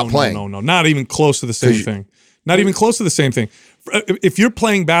 No, Stop playing. No, not even close to the same thing. Not even close to the same thing. If you're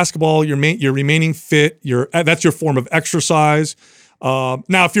playing basketball, you're remaining fit. That's your form of exercise. Now,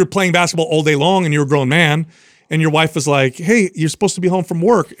 if you're playing basketball all day long and you're a grown man, and your wife is like, "Hey, you're supposed to be home from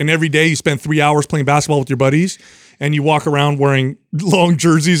work," and every day you spend 3 hours playing basketball with your buddies, and you walk around wearing long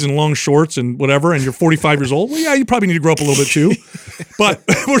jerseys and long shorts and whatever, and you're 45 years old, well, yeah, you probably need to grow up a little bit too. But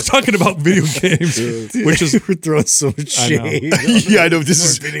we're talking about video games, which is We're throwing so much I know. shade. Yeah, I know. This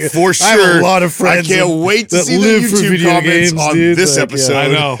is for sure. I have a lot of friends I can't that- wait to that see the live for YouTube video comments games, on dude. this Like, yeah. episode. I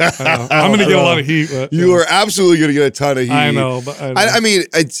know. I'm going to get a lot of heat. But, You are absolutely going to get a ton of heat. I know, but I know. I mean,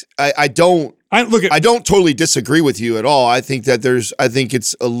 I don't I don't totally disagree with you at all. I think that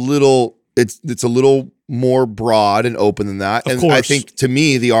it's a little more broad and open than that. Of And course. I think to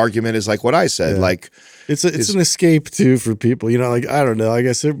me the argument is like what I said. Yeah. Like It's an escape too for people. You know, like I don't know. I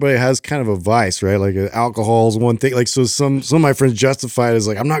guess everybody has kind of a vice, right? Like alcohol is one thing. Like so, some of my friends justify it as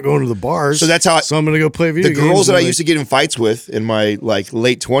like I'm not going to the bars. So that's how so I'm going to go play video the games. girls that and, I like, used to get in fights with in my like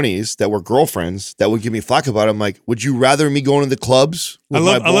late 20s that were girlfriends that would give me flack about it. I'm like, would you rather me going to the clubs? I With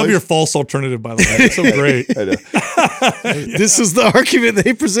my love boys? your false alternative, by the way. It's so great. I know. this is the argument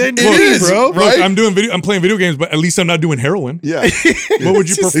they present to It me, is, bro. right? Look, I'm playing video games, but at least I'm not doing heroin. Yeah. What would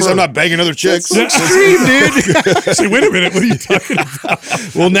you At least prefer? I'm not banging other chicks. Extreme, dude. Say, wait a minute. What are you talking about?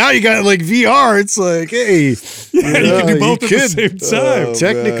 Well, now you got like VR. It's like, hey, Yeah, you can do both at the same time. Oh,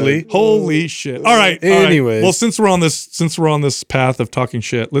 technically. Holy shit! All right. Anyways. Well, since we're on this path of talking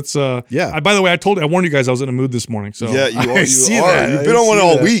shit, let's. Yeah. By the way, I warned you guys I was in a mood this morning. So Yeah, you are. I see You are. that. You've been I on one see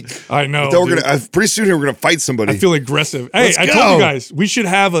all that. week. I know. Then we're dude. gonna pretty soon here we're gonna fight somebody. I feel aggressive. Hey, Let's I go. told you guys we should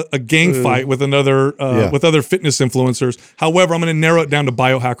have a gang fight with another Yeah. with other fitness influencers. However, I'm going to narrow it down to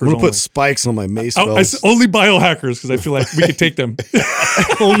biohackers I'm gonna only. put spikes on my mace belt. only biohackers because I feel like we could take them.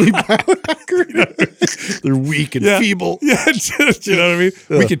 Only biohacker. They're weak and feeble. Yeah, you know what I mean?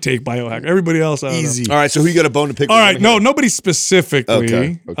 We could take biohacker. Everybody else, I don't know. Easy. All right, so who you got a bone to pick All with right, over no, here? nobody specifically.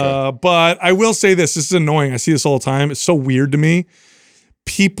 Okay. But I will say this. This is annoying. I see this all the time. It's so weird to me.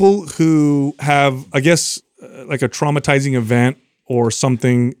 People who have, I guess, like a traumatizing event or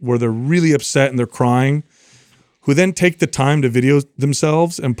something where they're really upset and they're crying, who then take the time to video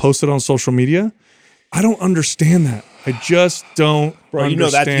themselves and post it on social media. I don't understand that. I just don't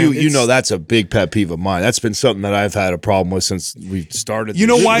understand. You know that's a big pet peeve of mine. That's been something that I've had a problem with since we started. You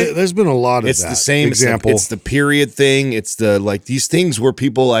know why? There's been a lot of It's that. the same example. It's the period thing. It's the like these things where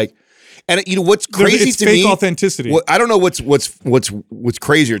people like, and you know what's crazy it's to fake me? authenticity. I don't know what's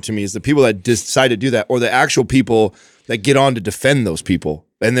crazier to me is the people that decide to do that, or the actual people that get on to defend those people,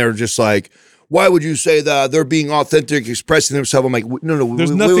 and they're just like, why would you say that? They're being authentic, expressing themselves. I'm like, no.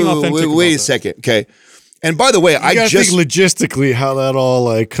 There's nothing authentic Wait about a second, okay. And by the way, I gotta just think logistically how that all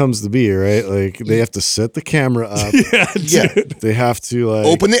like comes to be, right? Like they have to set the camera up. yeah. They have to like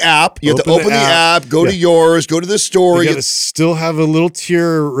Open the app. You have to Open open the the app. app, go to yours, go to the You story. got to still have a little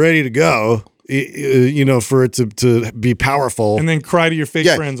tier ready to go, you know, for it to be powerful. and then cry to your fake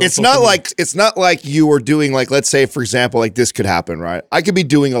friends. on It's social not media. it's not like you are doing like, let's say for example, like this could happen, right? I could be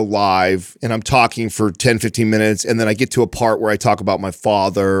doing a live and I'm talking for 10, 15 minutes and then I get to a part where I talk about my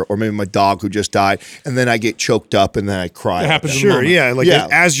father or maybe my dog who just died and then I get choked up and then I cry. It happens in the Sure, moment. yeah, like Yeah.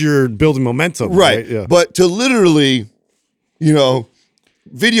 as you're building momentum, Right. Yeah. But to literally, you know,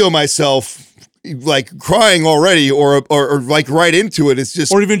 video myself like crying already or like right into it, it's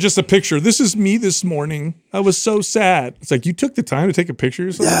just Or even just a picture. This is me this morning. I was so sad. It's like you took the time to take a picture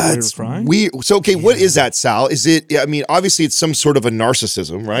of something while you were it's crying. weird. So okay, what is that, Sal? Is it? I mean, obviously it's some sort of a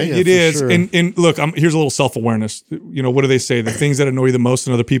narcissism, right? Yeah. It for is. sure. And look, here's a little self-awareness. You know, what do they say? The things that annoy you the most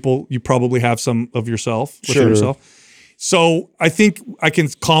in other people, you probably have some of yourself within Sure. yourself. So I think I can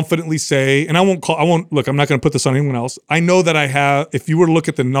confidently say, and I won't look, I'm not going to put this on anyone else. I know that I have, if you were to look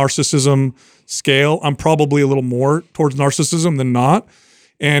at the narcissism scale, I'm probably a little more towards narcissism than not.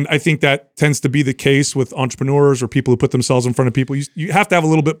 And I think that tends to be the case with entrepreneurs or people who put themselves in front of people. You have to have a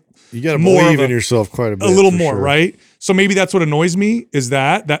little bit You got to more believe of in yourself quite a bit. a little for more, sure. right? So maybe that's what annoys me is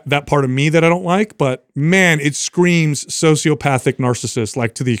that part of me that I don't like. But man, it screams sociopathic narcissist,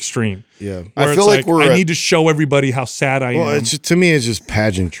 like to the extreme. Yeah. I Where feel it's like I need to show everybody how sad I Well, am. it's just, to me, it's just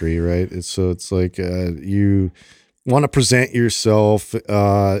pageantry, right? It's like you want to present yourself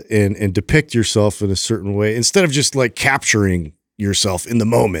and depict yourself in a certain way instead of just like capturing yourself in the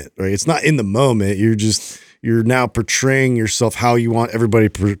moment, right? It's not in the moment. You're now portraying yourself how you want everybody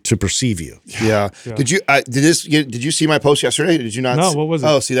to perceive you. Yeah. Did you see my post yesterday? Did you not? No, what was it?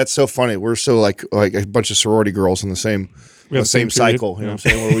 Oh, see, that's so funny. We're so like a bunch of sorority girls in the same We have the same the same period. cycle. You know what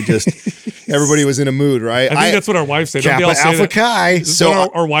I'm saying? Where we just everybody was in a mood, right? I think that's what our wives say. Don't they all Kappa say Alpha that? Chi. So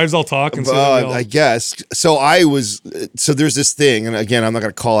our wives all talk and say that we all- I guess. So there's this thing, and again, I'm not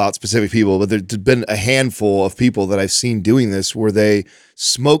going to call out specific people, but there's been a handful of people that I've seen doing this where they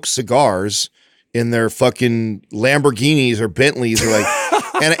smoke cigars in their fucking Lamborghinis or Bentleys or like,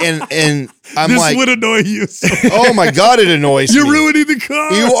 and I'm this like, would annoy you. So oh my God, it annoys you're me. ruining the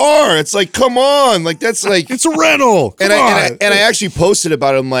car. You are. It's like, come on. Like, that's like, It's a rental. Come on. and I actually posted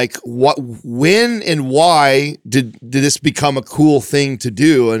about it. I'm like, when and why did this become a cool thing to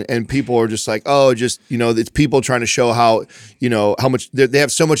do? And people are just like, oh, just, it's people trying to show how, how much they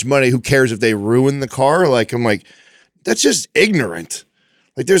have so much money. Who cares if they ruin the car? Like, I'm like, that's just ignorant.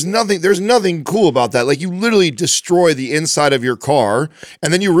 Like there's nothing cool about that. Like you literally destroy the inside of your car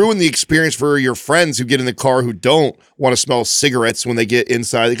and then you ruin the experience for your friends who get in the car who don't want to smell cigarettes when they get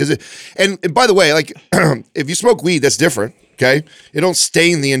inside. And by the way, like if you smoke weed, that's different. Okay. It don't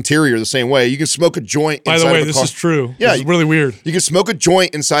stain the interior the same way. You can smoke a joint By inside the way, of a this car. is true. Yeah, This is really weird. You can smoke a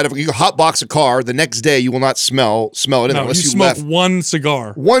joint inside of you can hotbox a car. The next day you will not smell it in there No, you unless you smoke left one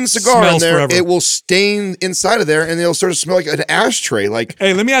cigar. one cigar in Smells there. forever. It will stain inside of there and it'll sort of smell like an ashtray. Like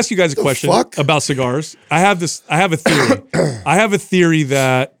Hey, let me ask you guys a question fuck? about cigars. I have a theory. I have a theory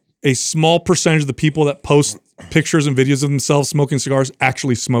that a small percentage of the people that post pictures and videos of themselves smoking cigars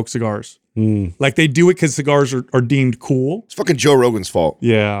actually smoke cigars. Like they do it because cigars are deemed cool. it's fucking Joe Rogan's fault.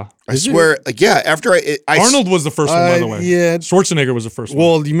 Yeah. I swear, like, yeah, after I Arnold was the first one, by the way. yeah. Schwarzenegger was the first one.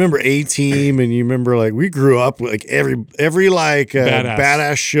 Well, you remember A-Team, and you remember like we grew up with like every like Badass.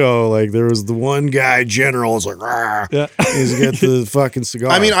 badass show. Like there was the one guy general was like, "Rah," Yeah. he's got the fucking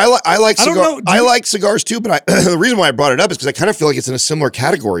cigar. I mean, I like I don't cigars. know, I like cigars too, but the reason why I brought it up is because I kind of feel like it's in a similar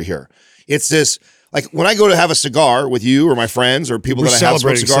category here. It's this. Like when I go to have a cigar with you or my friends or people We're that I have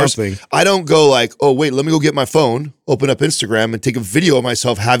smoke celebrating cigars, something. I don't go like, oh wait, let me go get my phone. open up Instagram and take a video of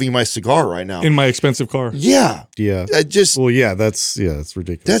myself having my cigar right now. In my expensive car. Yeah. Yeah. That's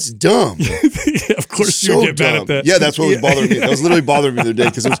ridiculous. That's dumb. Yeah, of course So you get mad dumb. at that. Yeah, that's what was bothering me. That was literally bothering me the other day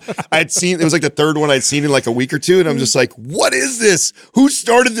because it was like the third one I'd seen in like a week or two, and I'm just like, what is this? Who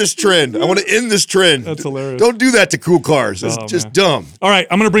started this trend? I want to end this trend. That's hilarious. Don't do that to cool cars. It's just man. dumb. All right,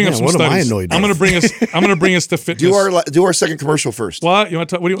 I'm going to bring up some what am I studies. annoyed I'm with? going to bring us to fitness. Do our second commercial first. What? You want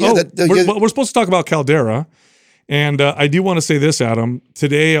to talk? What do you? Yeah, we're supposed to talk about Caldera. And I do want to say this, Adam.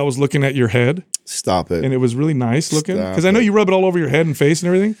 Today I was looking at your head, Stop it. and it was really nice looking. Stop Because I know it. you rub it all over your head and face and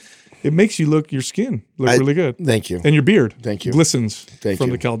everything. It makes your skin look really good. Thank you. And your beard, Thank you. glistens Thank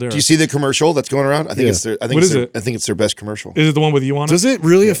from you. the Caldera. Do you see the commercial that's going around? I think it's their. I think What it's is their, it? I think it's their best commercial. Is it the one with you on it? Does it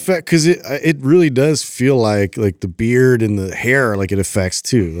really affect? Because it really does feel like the beard and the hair, like it affects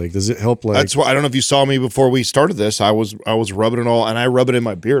too. Like, does it help? Like, That's why I don't know if you saw me before we started this. I was rubbing it all, and I rub it in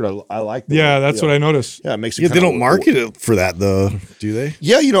my beard. I like that. Yeah, that's what I noticed. Yeah, it makes it. yeah, they kinda- don't market it for that though, do they?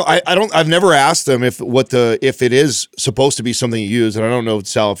 Yeah, I don't. I've never asked them if it is supposed to be something you use, and I don't know,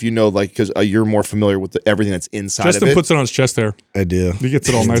 Sal, if you know, like, because you're more familiar with everything that's inside Justin of it. puts it on his chest there. I do. He gets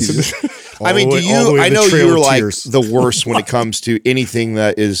it all nice. I mean, all do the way- all the you? way I to the know Trail you're of like Tears. the worst when it comes to anything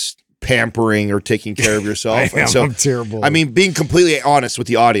that is pampering or taking care of yourself. I And am. I'm terrible. I mean, being completely honest with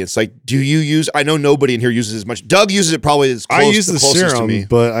the audience, like, do you use? I know nobody in here uses as much. Doug uses it probably as close. I use the closest to me. serum,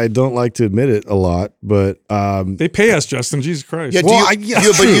 but I don't like to admit it a lot. But They pay us, Justin. Jesus Christ. Yeah, Well,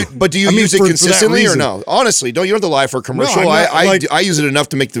 but do you I mean, use it for that consistently or reason. no? Honestly, you don't have to lie for a commercial. I'm not, I use it enough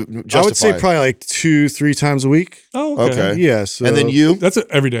to make the justify. I would say probably like 2-3 times a week. Oh, okay. Okay. Yeah. So, And then you? That's it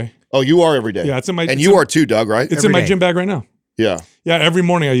every day. Oh, you are every day. Yeah, it's in my- And it's you in- are too, Doug, right? It's Every in my day. gym bag right now. Yeah. Yeah, every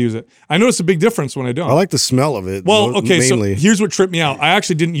morning I use it. I notice a big difference when I don't. I like the smell of it. Well, okay, mainly. so here's what tripped me out. I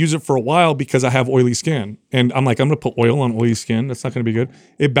actually didn't use it for a while because I have oily skin. And I'm like, I'm going to put oil on oily skin. That's not going to be good.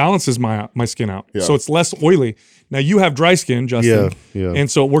 It balances my skin out. Yeah. So it's less oily. Now, you have dry skin, Justin. Yeah.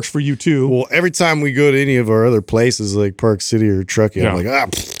 And so it works for you too. Well, every time we go to any of our other places like Park City or Truckee, Yeah. I'm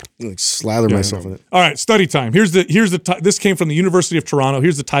like, like slather myself in it. All right, study time. This came from the University of Toronto.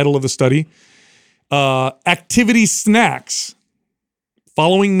 Here's the title of the study. Activity snacks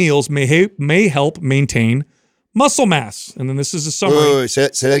following meals may help maintain muscle mass. And then this is a summary. Wait, say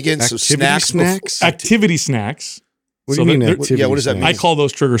that again. So Activity snacks? Activity snacks. What So do you mean they're- activity? yeah, what does that mean? I call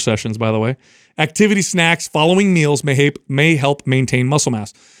those trigger sessions, by the way. Activity snacks following meals may help maintain muscle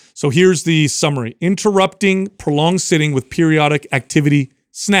mass. So here's the summary. Interrupting prolonged sitting with periodic activity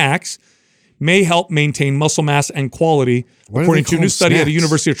snacks may help maintain muscle mass and quality, Why do according they to a call new them study at the snacks?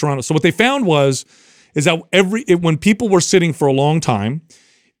 University of Toronto. So what they found is that when people were sitting for a long time,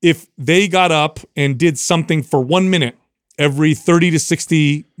 if they got up and did something for 1 minute every 30 to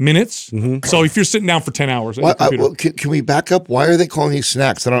 60 minutes, so if you're sitting down for 10 hours at Why, your computer, well, can we back up? Why are they calling these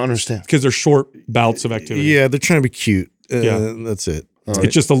snacks? I don't understand. because they're short bouts of activity. Yeah, they're trying to be cute. Yeah. That's it.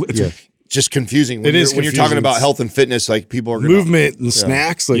 It's just a Just confusing. When It is when you're confusing. talking about health and fitness, like people are gonna, Movement and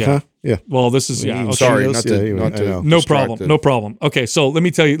snacks, like, Yeah. huh? Yeah. well, this is okay. Sorry, Cheetos? not Yeah, to, anyway, not I to know. No distract problem. it. No problem. Okay, so let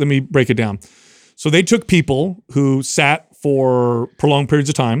me break it down. So they took people who sat for prolonged periods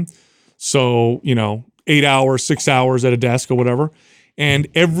of time. So, 8 hours, 6 hours at a desk or whatever. And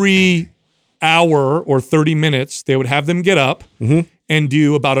every hour or 30 minutes, they would have them get up and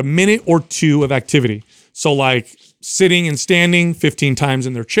do about a minute or two of activity. So like sitting and standing 15 times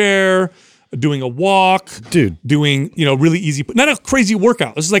in their chair, doing a walk, Dude. doing, really easy, not a crazy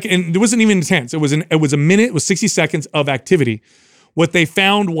workout. This is like, and it wasn't even intense. It was a minute, it was 60 seconds of activity. What they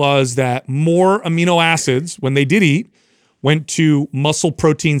found was that more amino acids, when they did eat, went to muscle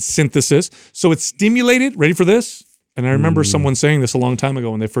protein synthesis. So it stimulated, ready for this? And I remember someone saying this a long time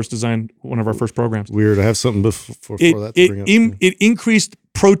ago when they first designed one of our first programs. Weird. I have something before that to bring up. It increased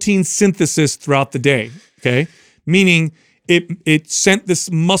protein synthesis throughout the day, okay? Meaning it sent this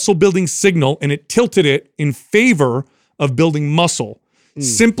muscle building signal and it tilted it in favor of building muscle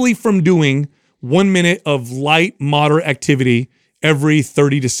simply from doing 1 minute of light, moderate activity every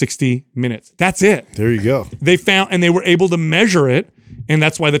 30 to 60 minutes. That's it. There you go. They found, and they were able to measure it. And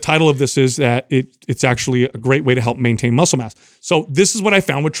that's why the title of this is that it's actually a great way to help maintain muscle mass. So this is what I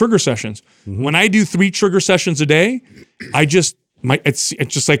found with trigger sessions. When I do 3 trigger sessions a day, it's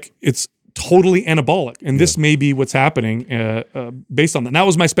just like, it's totally anabolic. And this may be what's happening based on that. And that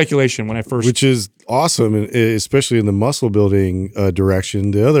was my speculation when I first. Which is awesome, and especially in the muscle building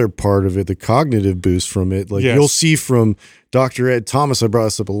direction. The other part of it, the cognitive boost from it, like Yes. you'll see from Dr. Ed Thomas, I brought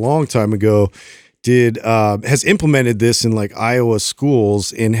this up a long time ago, has implemented this in like Iowa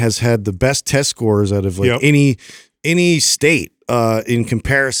schools and has had the best test scores out of like Yep. any state in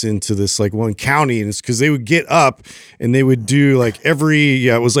comparison to this like one county, and it's because they would get up and they would do like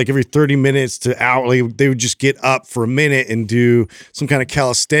it was like every 30 minutes to hour. Like, they would just get up for a minute and do some kind of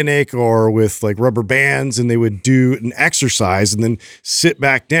calisthenic or with like rubber bands, and they would do an exercise and then sit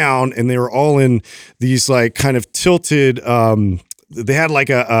back down, and they were all in these like kind of tilted they had like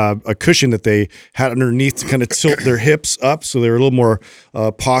a cushion that they had underneath to kind of tilt their hips up, so they were a little more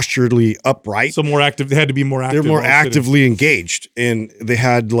posturally upright. So more active. They had to be more active. They're more while sitting. actively engaged, and they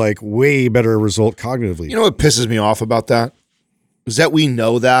had like way better result cognitively. You know what pisses me off about that? Is that we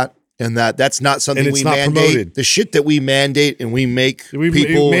know that, and that's not something And it's we not mandate. promoted. The shit that we mandate and we make we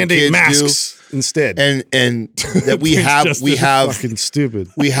people mandate and kids masks instead. do, and that we have Fucking stupid.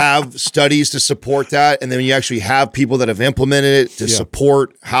 we have studies to support that, and then you actually have people that have implemented it to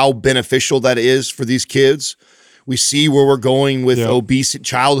support how beneficial that is for these kids. We see where we're going with obesity,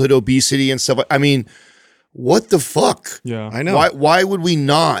 childhood obesity, and stuff. I mean, what the fuck? Yeah, I know. Why would we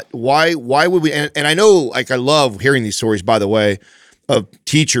not? Why would we? And I know, like, I love hearing these stories, by the way, of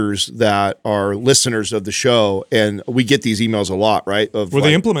teachers that are listeners of the show, and we get these emails a lot, right? Of where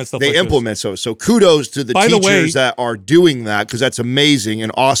they implement stuff. They like implement so kudos to the By the way- teachers that are doing that, because that's amazing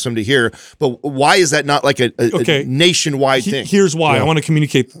and awesome to hear. But why is that not like a nationwide thing? Here's why. I want to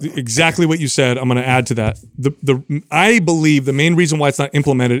communicate exactly what you said. I'm going to add to that. I believe the main reason why it's not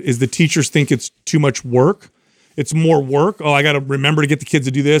implemented is the teachers think it's too much work. It's more work. Oh, I got to remember to get the kids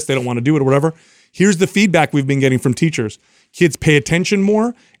to do this. They don't want to do it or whatever. Here's the feedback we've been getting from teachers. Kids pay attention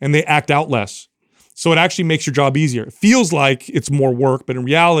more and they act out less. So it actually makes your job easier. It feels like it's more work, but in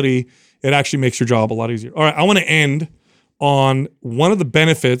reality, it actually makes your job a lot easier. All right, I want to end on one of the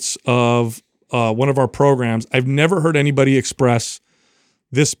benefits of one of our programs. I've never heard anybody express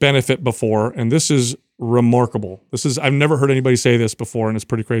this benefit before, and this is remarkable. I've never heard anybody say this before, and it's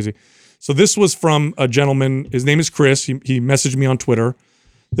pretty crazy. So this was from a gentleman. His name is Chris. He messaged me on Twitter.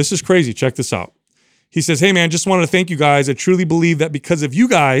 This is crazy. Check this out. He says, "Hey man, just wanted to thank you guys. I truly believe that because of you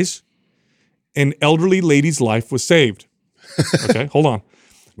guys, an elderly lady's life was saved." Okay, hold on.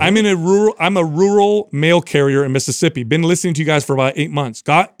 I'm a rural mail carrier in Mississippi. Been listening to you guys for about 8 months.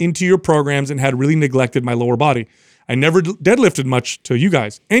 Got into your programs and had really neglected my lower body. I never deadlifted much to you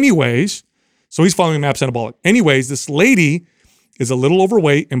guys. Anyways, so he's following MAPS Anabolic. Anyways, this lady is a little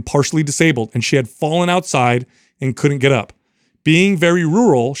overweight and partially disabled, and she had fallen outside and couldn't get up. Being very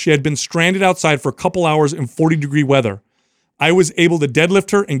rural, she had been stranded outside for a couple hours in 40-degree weather. I was able to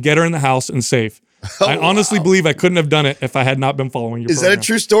deadlift her and get her in the house and safe. I honestly believe I couldn't have done it if I had not been following your program. Is that a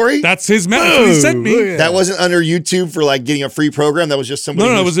true story? That's his message he sent me. That wasn't under YouTube for like getting a free program. That was just somebody.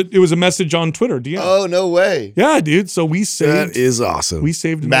 No, it was a message on Twitter. DM. Oh, no way. Yeah, dude. So we saved. That is awesome. We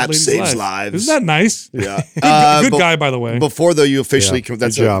saved Map lady's saves life. lives. Isn't that nice? Yeah. Good guy, by the way. Before though, you officially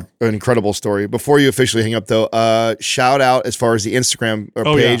that's good job. an incredible story. Before you officially hang up though, shout out as far as the Instagram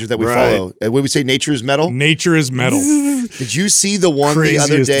page that we follow. What did we say? Nature is Metal. Nature is metal. Did you see the one the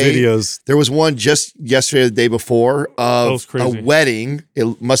other Craziest day? videos. There was one just yesterday, the day before, of a wedding.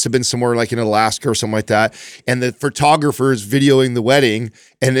 It must have been somewhere like in Alaska or something like that. And the photographer is videoing the wedding,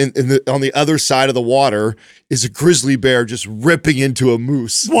 and on the other side of the water is a grizzly bear just ripping into a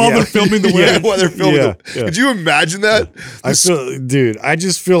moose While they're filming the wedding. while they're filming. Yeah, Could you imagine that? I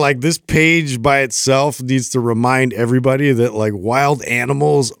just feel like this page by itself needs to remind everybody that like wild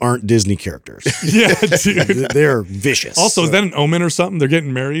animals aren't Disney characters. Yeah, dude. They're vicious. Also, is that an omen or something? They're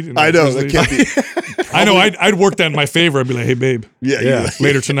getting married. And I know that can't be. I know. I'd work that in my favor. I'd be like, "Hey, babe, Yeah.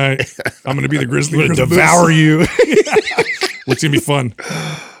 later tonight, I'm going to be the grizzly. I'm bear gonna of the devour moose. you. It's going to be fun."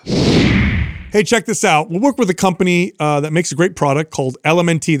 Hey, check this out. We'll work with a company that makes a great product called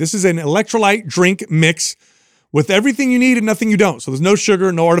LMNT. This is an electrolyte drink mix with everything you need and nothing you don't. So there's no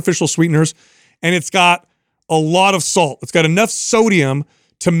sugar, no artificial sweeteners, and it's got a lot of salt. It's got enough sodium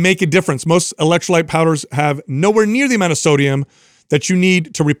to make a difference. Most electrolyte powders have nowhere near the amount of sodium that you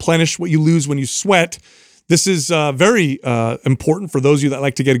need to replenish what you lose when you sweat. This is very important for those of you that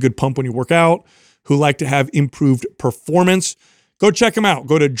like to get a good pump when you work out, who like to have improved performance. Go check them out.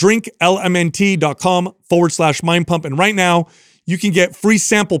 Go to drinklmnt.com/mindpump. And right now, you can get free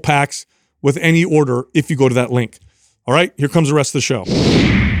sample packs with any order if you go to that link. All right, here comes the rest of the show.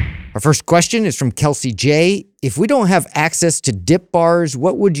 Our first question is from Kelsey J. If we don't have access to dip bars,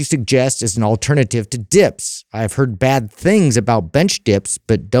 what would you suggest as an alternative to dips? I've heard bad things about bench dips,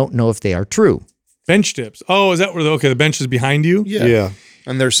 but don't know if they are true. Bench dips. Oh, is that where the bench is behind you? Yeah.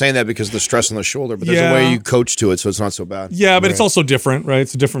 And they're saying that because of the stress on the shoulder, but there's a way you coach to it, so it's not so bad. Yeah, but it's also different, right?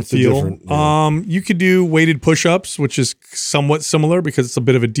 It's a different feel. You could do weighted push-ups, which is somewhat similar because it's a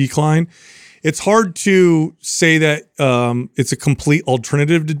bit of a decline. It's hard to say that it's a complete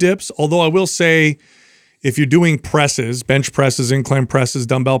alternative to dips, although I will say if you're doing presses, bench presses, incline presses,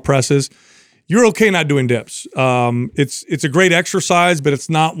 dumbbell presses, you're okay not doing dips. It's a great exercise, but it's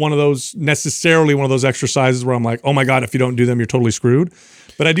not necessarily one of those exercises where I'm like, oh my God, if you don't do them, you're totally screwed.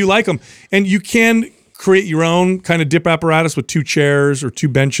 But I do like them. And you can create your own kind of dip apparatus with 2 chairs or 2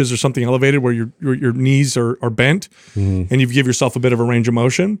 benches or something elevated where your knees are bent, and you give yourself a bit of a range of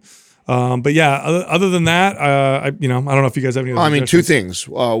motion. But yeah, other than that, I don't know if you guys have any other suggestions. 2 things.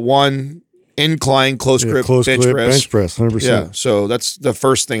 One, incline close grip bench press. 100%. Yeah, so that's the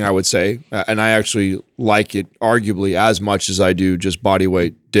first thing I would say, and I actually like it arguably as much as I do just body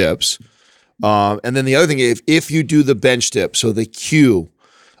weight dips. And then the other thing, if you do the bench dip, so the cue.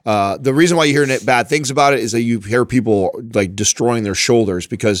 The reason why you're hearing bad things about it is that you hear people like destroying their shoulders,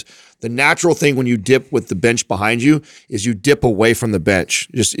 because the natural thing when you dip with the bench behind you is you dip away from the bench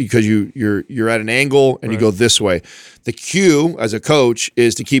just because you're at an angle and you go this way. The cue as a coach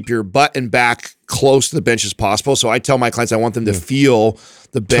is to keep your butt and back close to the bench as possible. So I tell my clients I want them to feel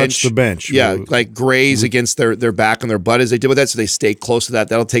the bench. Touch the bench. Yeah, like graze against their back and their butt as they did with that, so they stay close to that.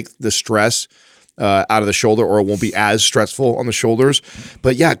 That'll take the stress out of the shoulder, or it won't be as stressful on the shoulders.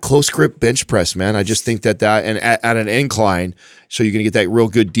 But yeah, close grip bench press, man. I just think that and at an incline, so you're gonna get that real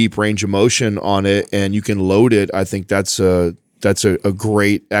good deep range of motion on it, and you can load it. I think that's a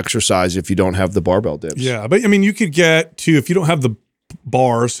great exercise if you don't have the barbell dips. Yeah, but I mean, you could get to, if you don't have the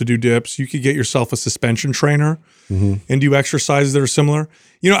bars to do dips, you could get yourself a suspension trainer and do exercises that are similar.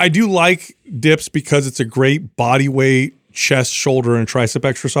 I do like dips because it's a great body weight, chest, shoulder, and tricep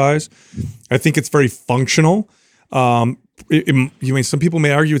exercise. I think it's very functional. Some people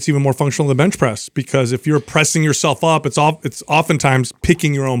may argue it's even more functional than the bench press, because if you're pressing yourself up, it's oftentimes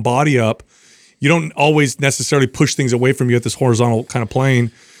picking your own body up. You don't always necessarily push things away from you at this horizontal kind of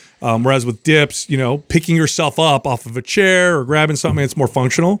plane. Whereas with dips, picking yourself up off of a chair or grabbing something, it's more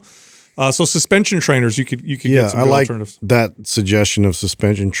functional. So suspension trainers, you could get some good alternatives. That suggestion of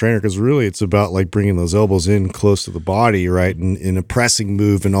suspension trainer, because really it's about like bringing those elbows in close to the body, right? And in a pressing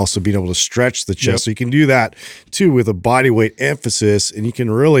move, and also being able to stretch the chest. Yep. So you can do that too with a body weight emphasis, and you can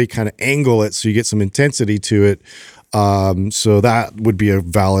really kind of angle it so you get some intensity to it. So that would be a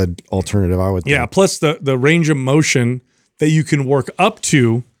valid alternative, I would think. Yeah, plus the range of motion that you can work up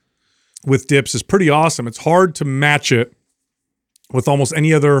to with dips is pretty awesome. It's hard to match it with almost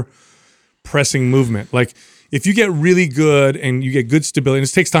any other pressing movement. Like if you get really good and you get good stability, and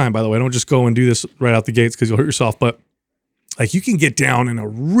this takes time, by the way, don't just go and do this right out the gates because you'll hurt yourself, but like you can get down in a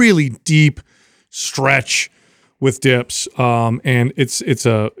really deep stretch with dips. And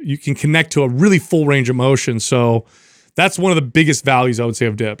you can connect to a really full range of motion. So that's one of the biggest values I would say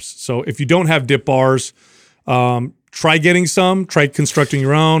of dips. So if you don't have dip bars, try getting some, try constructing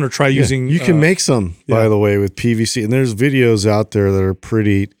your own, or try using. You can make some, by the way, with PVC. And there's videos out there that are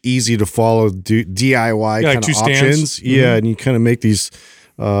pretty easy to follow, DIY kind of options. Stands. Yeah, and you kind of make these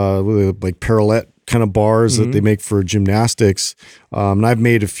like parallel kind of bars that they make for gymnastics. And I've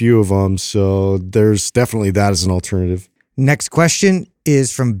made a few of them, so there's definitely that as an alternative. Next question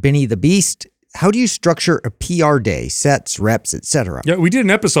is from Benny the Beast. How do you structure a PR day, sets, reps, etc.? Yeah, we did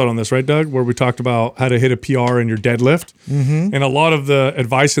an episode on this, right, Doug, where we talked about how to hit a PR in your deadlift. And a lot of the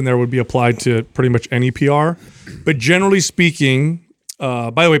advice in there would be applied to pretty much any PR. But generally speaking,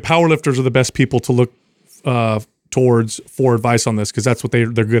 by the way, powerlifters are the best people to look towards for advice on this, because that's what they're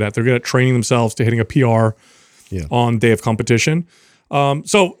good at. They're good at training themselves to hitting a PR on day of competition.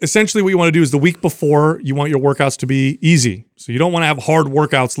 So essentially what you want to do is the week before, you want your workouts to be easy. So you don't want to have hard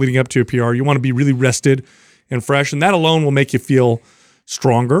workouts leading up to a PR. You want to be really rested and fresh, and that alone will make you feel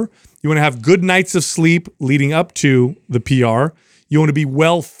stronger. You want to have good nights of sleep leading up to the PR. You want to be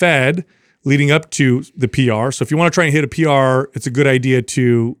well fed leading up to the PR. So if you want to try and hit a PR, it's a good idea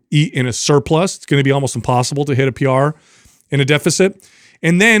to eat in a surplus. It's going to be almost impossible to hit a PR in a deficit.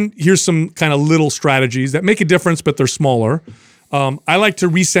 And then here's some kind of little strategies that make a difference, but they're smaller. I like to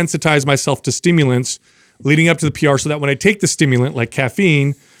resensitize myself to stimulants leading up to the PR, so that when I take the stimulant like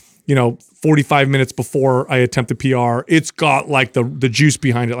caffeine, 45 minutes before I attempt the PR, it's got like the juice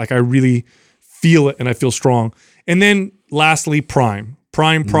behind it. Like I really feel it and I feel strong. And then lastly, prime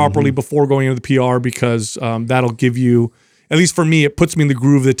properly before going into the PR, because that'll give you, at least for me, it puts me in the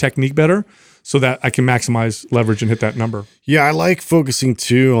groove of the technique better, so that I can maximize leverage and hit that number. Yeah, I like focusing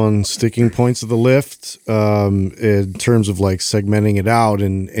too on sticking points of the lift in terms of like segmenting it out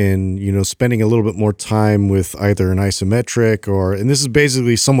and spending a little bit more time with either an isometric and this is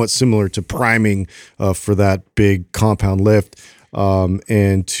basically somewhat similar to priming for that big compound lift,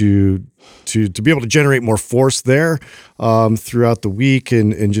 and to be able to generate more force there throughout the week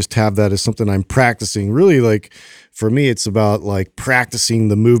and just have that as something I'm practicing. Really, like for me, it's about like practicing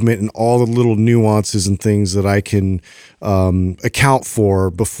the movement and all the little nuances and things that I can account for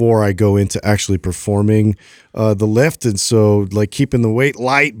before I go into actually performing the lift. And so like keeping the weight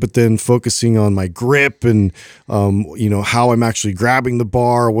light, but then focusing on my grip and, how I'm actually grabbing the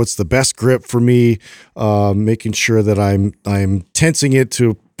bar, what's the best grip for me, making sure that I'm tensing it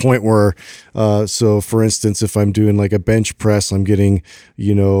to point where, so for instance, if I'm doing like a bench press, I'm getting, a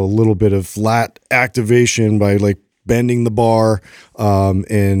little bit of lat activation by like bending the bar,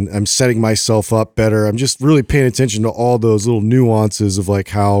 and I'm setting myself up better. I'm just really paying attention to all those little nuances of like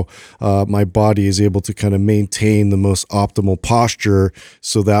how my body is able to kind of maintain the most optimal posture.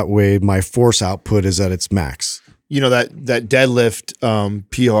 So that way my force output is at its max. That deadlift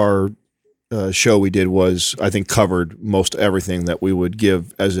PR show we did was, I think, covered most everything that we would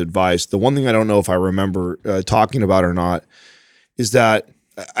give as advice. The one thing I don't know if I remember talking about or not is that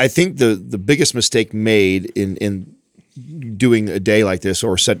I think the biggest mistake made in doing a day like this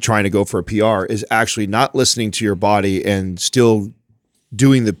or trying to go for a PR is actually not listening to your body and still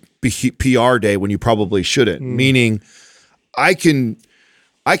doing the PR day when you probably shouldn't. Meaning, I can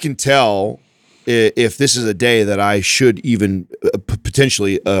tell if this is a day that I should even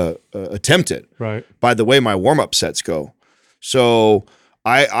potentially attempt it, right, by the way my warm-up sets go. So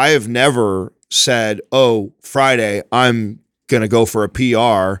I have never said, oh, Friday, I'm going to go for a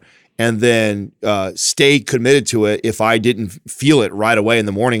PR and then stay committed to it if I didn't feel it right away in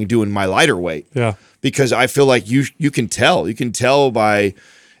the morning doing my lighter weight. Yeah. Because I feel like you can tell. You can tell by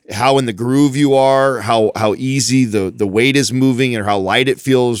how in the groove you are, how easy the weight is moving and how light it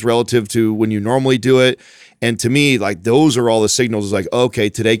feels relative to when you normally do it. And to me, like those are all the signals like, okay,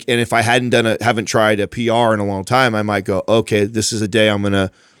 today, and if I haven't tried a PR in a long time, I might go, okay, this is a day I'm going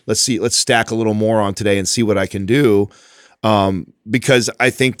to, let's stack a little more on today and see what I can do. Because I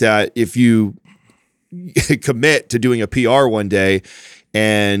think that if you commit to doing a PR one day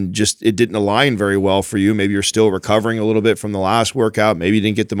and just it didn't align very well for you, maybe you're still recovering a little bit from the last workout, maybe you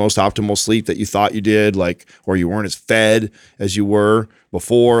didn't get the most optimal sleep that you thought you did, like, or you weren't as fed as you were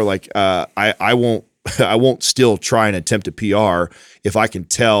before, like I won't still try and attempt a PR if I can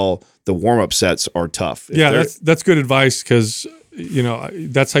tell the warm-up sets are tough. That's good advice, because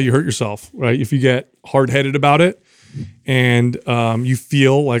that's how you hurt yourself, right? If you get hard-headed about it and you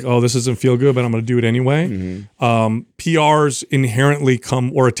feel like, oh, this doesn't feel good, but I'm going to do it anyway. Mm-hmm. PRs inherently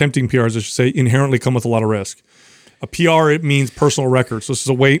come, or attempting PRs, I should say, inherently come with a lot of risk. A PR, it means personal record. So this is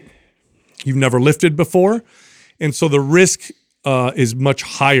a weight you've never lifted before. And so the risk is much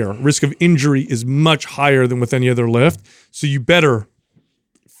higher. Risk of injury is much higher than with any other lift. So you better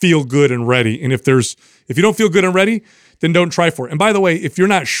feel good and ready. And if you don't feel good and ready, then don't try for it. And by the way, if you're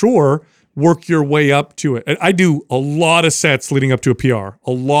not sure, work your way up to it. I do a lot of sets leading up to a PR,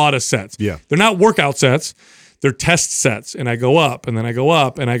 a lot of sets. Yeah. They're not workout sets. They're test sets. And I go up and then I go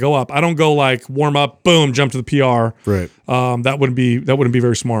up and I go up. I don't go like warm up, boom, jump to the PR. Right. That wouldn't be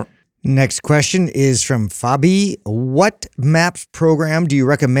very smart. Next question is from Fabi. What MAPS program do you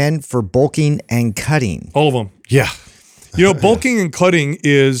recommend for bulking and cutting? All of them. Yeah. Bulking and cutting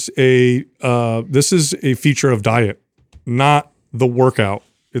is this is a feature of diet, not the workout.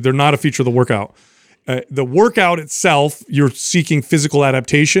 They're not a feature of the workout. The workout itself, you're seeking physical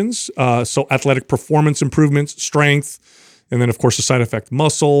adaptations, so athletic performance improvements, strength, and then, of course, the side effect,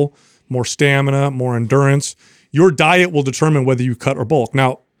 muscle, more stamina, more endurance. Your diet will determine whether you cut or bulk.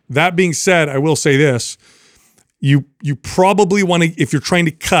 Now, that being said, I will say this. You probably want to, if you're trying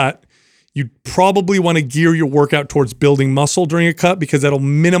to cut, you probably want to gear your workout towards building muscle during a cut, because that'll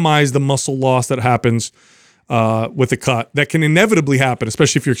minimize the muscle loss that happens with a cut. That can inevitably happen,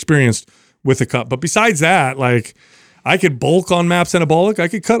 especially if you're experienced with a cut. But besides that, like, I could bulk on MAPS Anabolic. I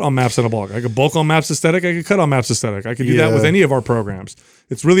could cut on MAPS Anabolic. I could bulk on MAPS Aesthetic. I could cut on MAPS Aesthetic. I could do that with any of our programs.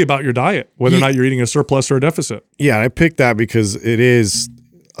 It's really about your diet, whether or not you're eating a surplus or a deficit. Yeah, I picked that because it is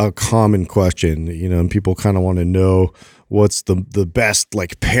a common question, and people kind of want to know what's the best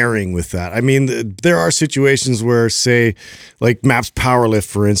like pairing with that. I mean, there are situations where, say, like MAPS Powerlift,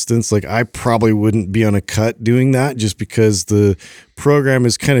 for instance, like I probably wouldn't be on a cut doing that, just because the program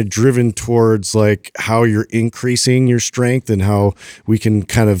is kind of driven towards like how you're increasing your strength and how we can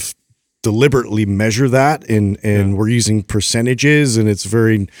kind of deliberately measure that, and we're using percentages, and it's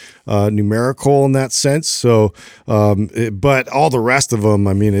very numerical in that sense. So, but all the rest of them,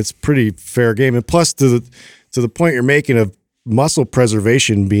 I mean, it's pretty fair game. And plus, to the point you're making of muscle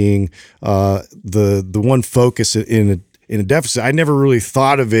preservation being the one focus in in a deficit. I never really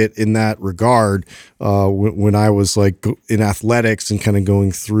thought of it in that regard when I was like in athletics and kind of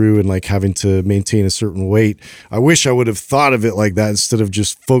going through and like having to maintain a certain weight. I wish I would have thought of it like that instead of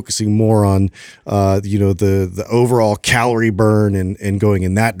just focusing more on, the overall calorie burn and going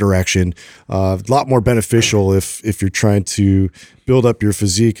in that direction. A lot more beneficial if you're trying to build up your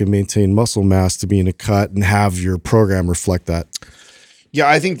physique and maintain muscle mass to be in a cut and have your program reflect that. Yeah,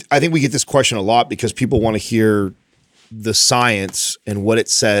 I think we get this question a lot because people want to hear the science and what it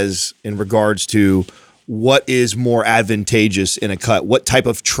says in regards to what is more advantageous in a cut. What type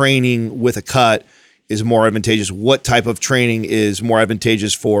of training with a cut is more advantageous? What type of training is more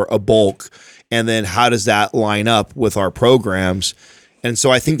advantageous for a bulk? And then how does that line up with our programs? And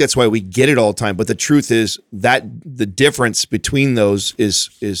so I think that's why we get it all the time. But the truth is that the difference between those is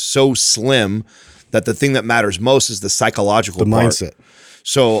so slim that the thing that matters most is the psychological part. Mindset.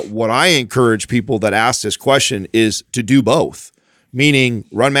 So what I encourage people that ask this question is to do both, meaning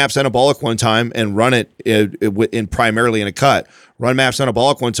run MAPS anabolic one time and run it in primarily in a cut. Run MAPS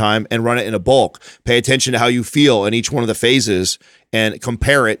anabolic one time and run it in a bulk. Pay attention to how you feel in each one of the phases and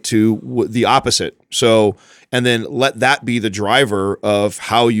compare it to the opposite. So, and then let that be the driver of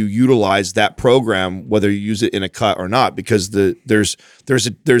how you utilize that program, whether you use it in a cut or not, because there's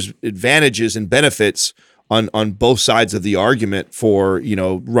advantages and benefits on both sides of the argument for,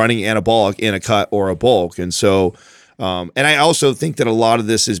 running anabolic in a cut or a bulk. And so, and I also think that a lot of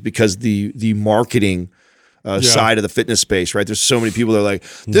this is because the marketing side of the fitness space, right? There's so many people that are like,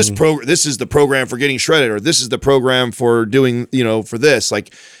 this is the program for getting shredded, or this is the program for doing, for this.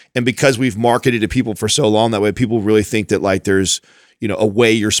 Like, and because we've marketed to people for so long that way, people really think that like there's, a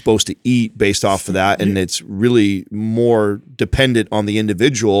way you're supposed to eat based off of that. And it's really more dependent on the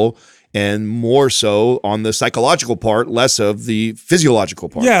individual and more so on the psychological part, less of the physiological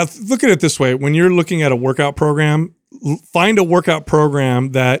part. Yeah, look at it this way. When you're looking at a workout program, find a workout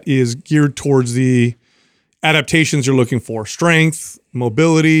program that is geared towards the adaptations you're looking for: strength,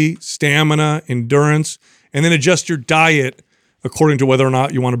 mobility, stamina, endurance, and then adjust your diet according to whether or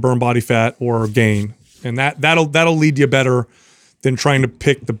not you want to burn body fat or gain. And that'll lead you better than trying to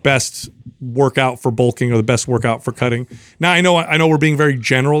pick the best workout for bulking or the best workout for cutting. Now, I know we're being very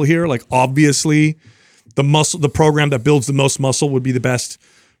general here. Like, obviously, the program that builds the most muscle would be the best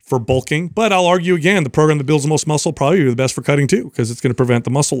for bulking. But I'll argue again, the program that builds the most muscle probably be the best for cutting too, because it's going to prevent the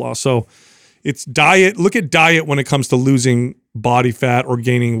muscle loss. So it's diet. Look at diet when it comes to losing body fat or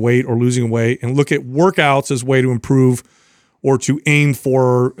gaining weight or losing weight, and look at workouts as a way to improve or to aim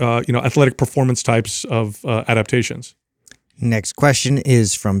for athletic performance types of adaptations. Next question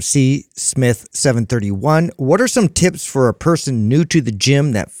is from C. Smith 731. What are some tips for a person new to the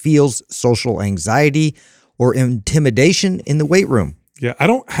gym that feels social anxiety or intimidation in the weight room? Yeah, I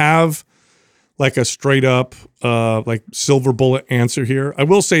don't have like a straight up like silver bullet answer here. I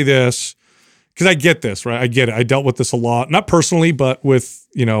will say this, because I get this, right? I get it. I dealt with this a lot, not personally, but with,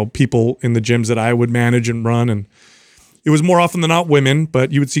 people in the gyms that I would manage and run. And it was more often than not women,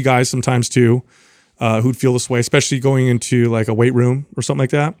 but you would see guys sometimes too. Who'd feel this way, especially going into like a weight room or something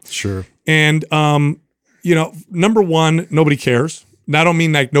like that. Sure. And, number one, nobody cares. And I don't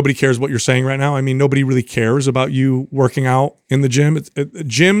mean like nobody cares what you're saying right now. I mean, nobody really cares about you working out in the gym.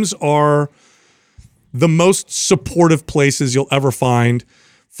 Gyms are the most supportive places you'll ever find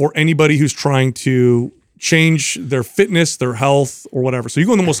for anybody who's trying to change their fitness, their health, or whatever. So you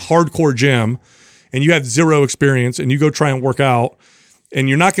go in the most hardcore gym and you have zero experience and you go try and work out, and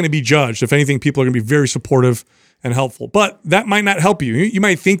you're not going to be judged. If anything, people are going to be very supportive and helpful. But that might not help you. You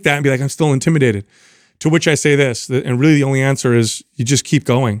might think that and be like, I'm still intimidated. To which I say this, and really the only answer is you just keep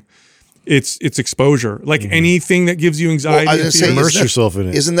going. It's exposure. Like anything that gives you anxiety, Well, I was gonna say, immerse yourself in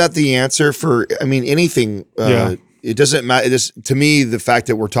it. Isn't that the answer for, anything? It doesn't matter. To me, the fact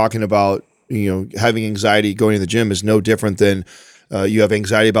that we're talking about, having anxiety going to the gym is no different than you have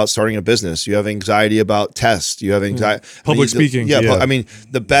anxiety about starting a business. You have anxiety about tests. You have anxiety. Public speaking.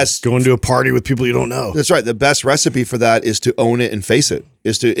 The best. Going to a party with people you don't know. That's right. The best recipe for that is to own it and face it,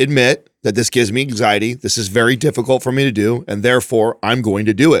 is to admit that this gives me anxiety. This is very difficult for me to do, and therefore I'm going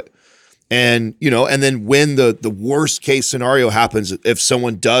to do it. And, and then when the worst case scenario happens, if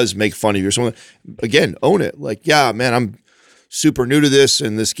someone does make fun of you or someone, again, own it. Like, yeah, man, I'm super new to this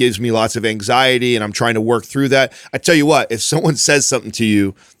and this gives me lots of anxiety and I'm trying to work through that. I tell you what, if someone says something to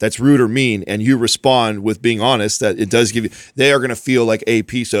you that's rude or mean and you respond with being honest, that it does give you, they are going to feel like a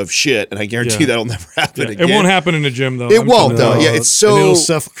piece of shit. And I guarantee that'll never happen again. It won't happen in the gym though. It won't though. Yeah, it's so. And it'll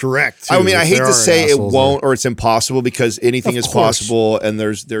self-correct. Too, I mean, I hate to say it won't there. or it's impossible because anything is possible and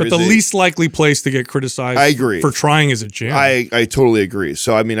there is the least likely place to get criticized. I agree. For trying is a gym. I totally agree.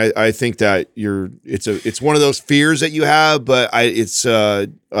 So I mean, I think that it's one of those fears that you have, but it's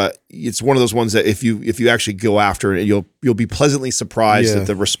one of those ones that if you actually go after it, you'll be pleasantly surprised at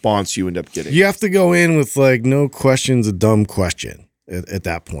the response you end up getting. You have to go in with like no question's a dumb question at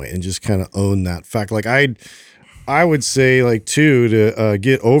that point and just kind of own that fact. Like I would say like too to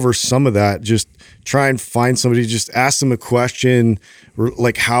get over some of that, just try and find somebody, just ask them a question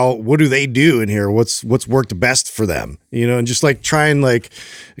like what do they do in here? What's worked best for them? And just like try and like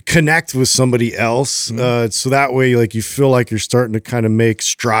connect with somebody else. So that way, like you feel like you're starting to kind of make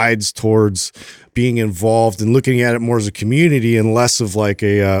strides towards being involved and looking at it more as a community and less of like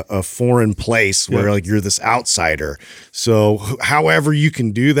a foreign place where like you're this outsider. So however you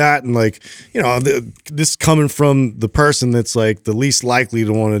can do that. And like, this coming from the person that's like the least likely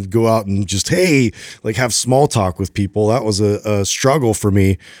to want to go out and just, hey, like have small talk with people. That was a struggle for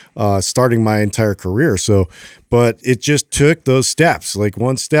me starting my entire career. So, but it just took those steps. Like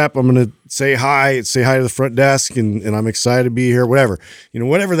one step, I'm going to say hi to the front desk and I'm excited to be here, whatever.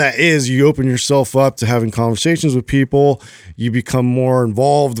 Whatever that is, you open yourself up to having conversations with people. You become more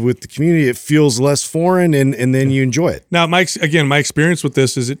involved with the community. It feels less foreign and then you enjoy it. Now, my experience with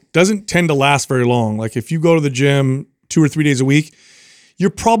this is it doesn't tend to last very long. Like if you go to the gym 2 or 3 days a week, you're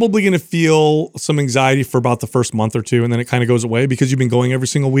probably going to feel some anxiety for about the first month or two, and then it kind of goes away because you've been going every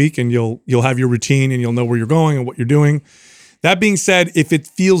single week and you'll have your routine and you'll know where you're going and what you're doing. That being said, if it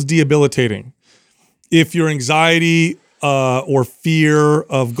feels debilitating, if your anxiety or fear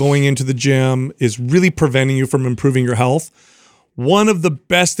of going into the gym is really preventing you from improving your health, one of the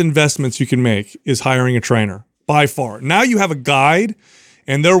best investments you can make is hiring a trainer by far. Now you have a guide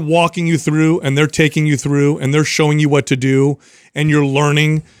and they're walking you through and they're taking you through and they're showing you what to do and you're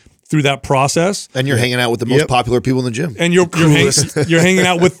learning through that process. And you're hanging out with the most popular people in the gym. And you're hanging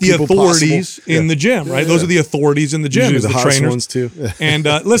out with the authorities in the gym, right? Those are the authorities in the gym. Usually the trainers. ones too. And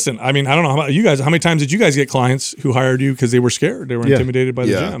listen, I mean, I don't know about you guys. How many times did you guys get clients who hired you because they were scared? They were intimidated by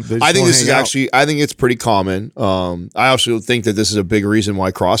the gym. I think this is I think it's pretty common. I also think that this is a big reason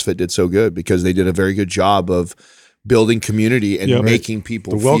why CrossFit did so good because they did a very good job of building community and making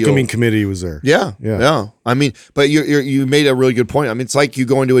people the welcoming committee was there. Yeah. I mean, but you made a really good point. I mean, it's like you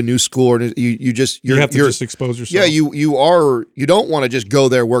go into a new school and you have to just expose yourself. Yeah, you don't want to just go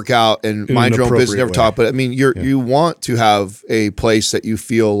there, work out, and mind your own business, never talk. But I mean, you want to have a place that you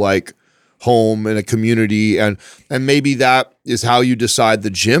feel like home and a community, and maybe that is how you decide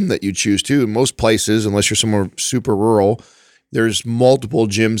the gym that you choose to. In most places, unless you're somewhere super rural, there's multiple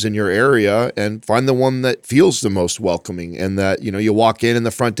gyms in your area, and find the one that feels the most welcoming and that, you walk in and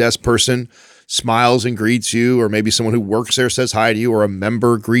the front desk person smiles and greets you, or maybe someone who works there says hi to you, or a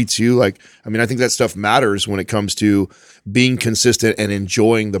member greets you. I think that stuff matters when it comes to being consistent and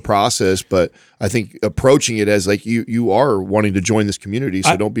enjoying the process. But I think approaching it as like you are wanting to join this community,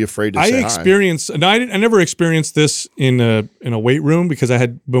 so don't be afraid to say hi. I never experienced this in a weight room because I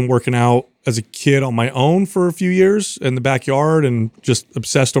had been working out as a kid on my own for a few years in the backyard and just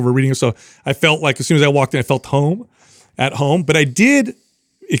obsessed over reading. So I felt like as soon as I walked in, I felt at home. But I did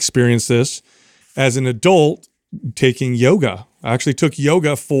experience this as an adult taking yoga. I actually took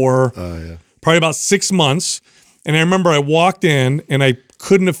yoga for probably about 6 months. And I remember I walked in and I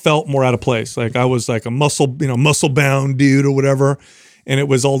couldn't have felt more out of place. Like I was like a muscle bound dude or whatever. And it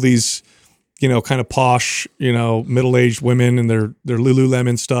was all these, kind of posh, middle-aged women and their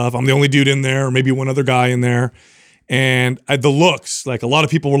Lululemon stuff. I'm the only dude in there, or maybe one other guy in there. And the looks, like a lot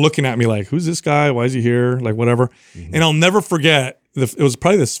of people were looking at me like, who's this guy? Why is he here? Like whatever. Mm-hmm. And I'll never forget, it was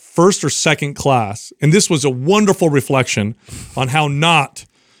probably this first or second class. And this was a wonderful reflection on how not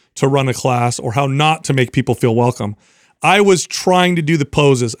to run a class or how not to make people feel welcome. I was trying to do the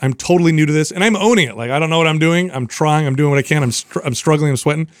poses. I'm totally new to this and I'm owning it. Like, I don't know what I'm doing. I'm trying, I'm doing what I can. I'm struggling, I'm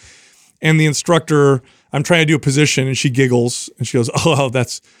sweating. And the instructor, I'm trying to do a position and she giggles and she goes, oh,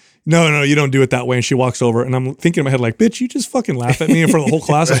 that's, no, you don't do it that way. And she walks over and I'm thinking in my head like, bitch, you just fucking laugh at me in front of the whole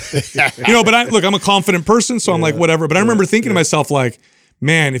class. But I'm a confident person. So I'm like, whatever. But I remember thinking to myself like,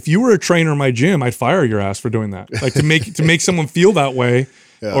 man, if you were a trainer in my gym, I'd fire your ass for doing that. Like to make someone feel that way.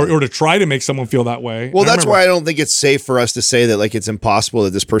 Yeah. Or to try to make someone feel that way. Well, that's why I don't think it's safe for us to say that like it's impossible that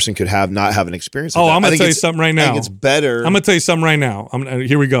this person could not have an experience. Oh, I'm going to tell you something right now. I think it's better. I'm going to tell you something right now.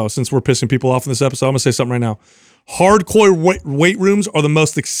 Here we go. Since we're pissing people off in this episode, I'm going to say something right now. Hardcore weight rooms are the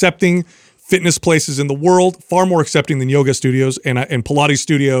most accepting fitness places in the world, far more accepting than yoga studios and Pilates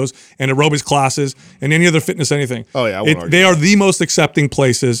studios and aerobics classes and any other fitness anything. Oh, yeah, I won't argue they are that. the most accepting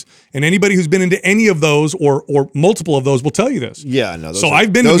places, and anybody who's been into any of those or multiple of those will tell you this. Yeah, no. So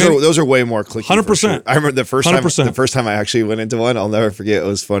I've been to those are way more clicky. 100%. for sure. I remember the first time. 100%. The first time I actually went into one, I'll never forget. It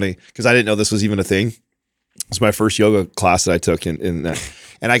was funny because I didn't know this was even a thing. It was my first yoga class that I took in that,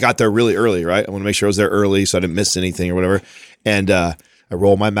 and I got there really early. Right, I want to make sure I was there early so I didn't miss anything or whatever. And I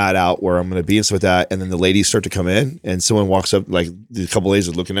roll my mat out where I'm going to be and stuff like that. And then the ladies start to come in and someone walks up, like a couple ladies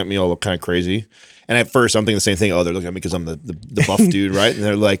are looking at me all look kind of crazy. And at first I'm thinking the same thing. Oh, they're looking at me because I'm the buff dude, right? And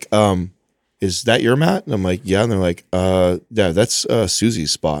they're like, is that your mat? And I'm like, yeah. And they're like, yeah, that's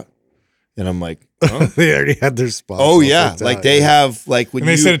Susie's spot. And I'm like, huh? They already had their spot. Oh yeah. Like they have like when And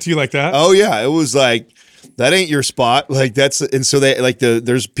they said it to you like that? Oh yeah. It was like, that ain't your spot. Like that's, and so they like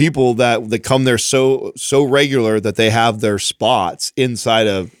there's people that come there so regular that they have their spots inside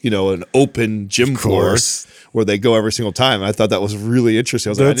of, an open gym floor course. where they go every single time. I thought that was really interesting.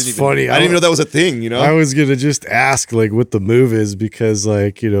 I was That's like, funny. I didn't even know that was a thing, I was gonna just ask like what the move is because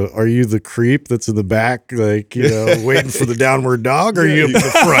like are you the creep that's in the back like waiting for the downward dog or are you up in the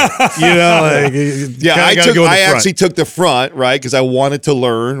front? I actually took the front, right, because I wanted to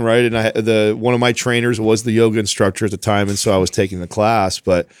learn, right, and one of my trainers was the yoga instructor at the time, and so I was taking the class.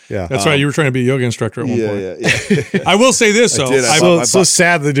 But yeah, That's right. You were trying to be a yoga instructor at one point. yeah. I will say this, though. did. so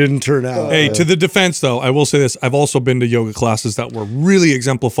sad that didn't turn out. Hey, to the defense, though, I will say this. I've also been to yoga classes that were really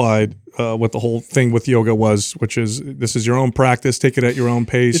exemplified what the whole thing with yoga was, which is this is your own practice. Take it at your own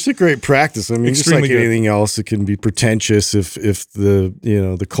pace. It's a great practice. I mean, Extremely just like good. anything else, it can be pretentious if the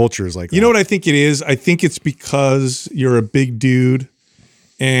the culture is like that. You know what I think it is? I think it's because you're a big dude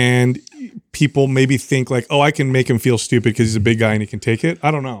and people maybe think like, oh, I can make him feel stupid because he's a big guy and he can take it. I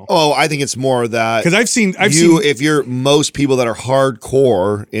don't know. Oh, I think it's more that Because I've seen if you're most people that are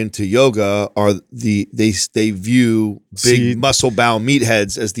hardcore into yoga are they view big See- muscle bound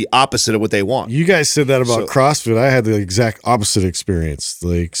meatheads as the opposite of what they want. You guys said that about So- CrossFit. I had the exact opposite experience.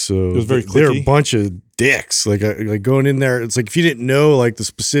 Like, so It was very they're a cliquey. bunch of dicks. Like going in there, it's like if you didn't know like the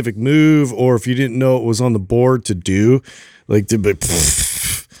specific move or if you didn't know it was on the board to do, like to be,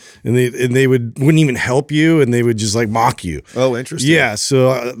 and they wouldn't even help you, and they would just like mock you. Oh, interesting. Yeah,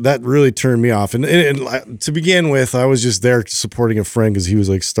 so that really turned me off. And to begin with, I was just there supporting a friend because he was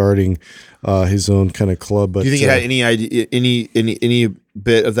like starting his own kind of club. But Do you think it had any idea, any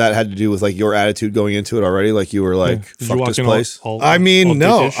bit of that had to do with like your attitude going into it already? Like you were like, Did you fuck walk this in place. I mean,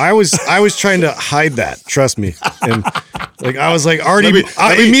 no, dickish? I was trying to hide that. Trust me, and like I was like already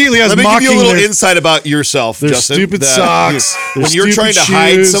Let me immediately I was let me mocking give you a little their, insight about yourself, their Justin. stupid that socks, their when you're trying stupid to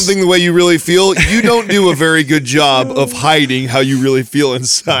hide shoes. something the way you really feel, you don't do a very good job of hiding how you really feel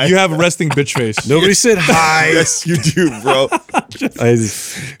inside. You have a resting bitch face. Nobody said hi. Yes, you do, bro. I,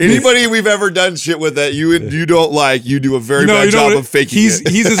 Anybody we've ever done shit with that you don't like, you do a very bad you know job what? of faking he's it.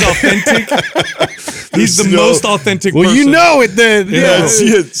 He's as authentic. He's the There's no- most authentic well, person. you know it then. Yes,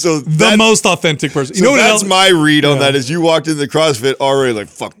 Yeah. yes. So The most authentic person. You so know what that's else? my read on that is you walked into the CrossFit already like,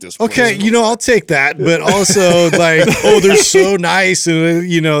 fuck this place. Okay, I'll take that, but also like, oh, they're so nice, and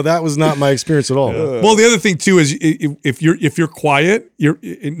that was not my experience at all. Well, the other thing too is if you're quiet, you're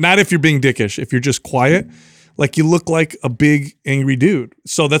not if you're being dickish. If you're just quiet, like you look like a big angry dude.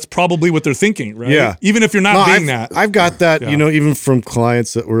 So that's probably what they're thinking, right? Yeah. Even if you're not being that. I've got that, Yeah. even from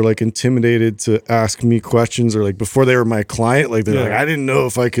clients that were like intimidated to ask me questions or like before they were my client, like they're Yeah. like, I didn't know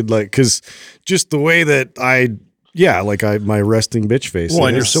if I could because just the way that my resting bitch face. Well,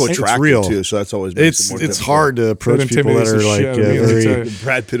 and you're it's- so it's attractive real. too, so that's always makes it more It's difficult. hard to approach That people that intimidates are the like shit out of me, let me tell very. you.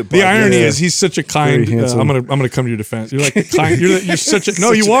 Brad Pitt of The irony Yeah. is he's such a kind. Very handsome. I'm gonna come to your defense. You're like the kind. You're such a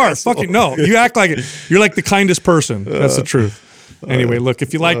no. You are fucking no. You act like it. You're like the kindest person. That's the truth. Anyway, look,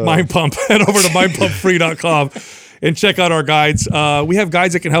 if you like Mind Pump, head over to mindpumpfree.com and check out our guides. We have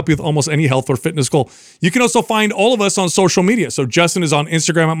guides that can help you with almost any health or fitness goal. You can also find all of us on social media. So Justin is on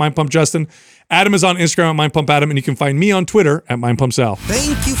Instagram at mindpumpjustin. Adam is on Instagram at mindpumpadam, and you can find me on Twitter at mindpumpsal.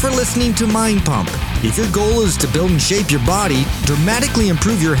 Thank you for listening to Mind Pump. If your goal is to build and shape your body, dramatically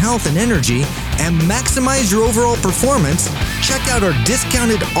improve your health and energy, and maximize your overall performance, check out our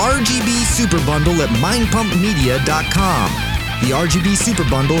discounted RGB Super Bundle at mindpumpmedia.com. The RGB Super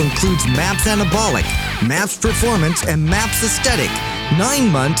Bundle includes MAPS Anabolic, MAPS Performance, and MAPS Aesthetic.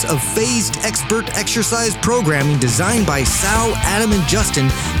 9 months of phased expert exercise programming designed by Sal, Adam, and Justin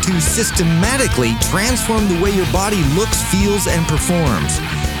to systematically transform the way your body looks, feels, and performs.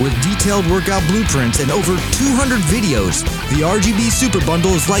 With detailed workout blueprints and over 200 videos, the RGB Super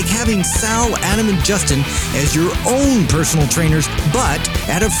Bundle is like having Sal, Adam, and Justin as your own personal trainers, but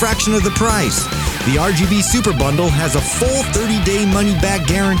at a fraction of the price. The RGB Super Bundle has a full 30-day money-back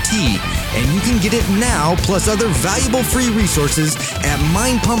guarantee, and you can get it now plus other valuable free resources at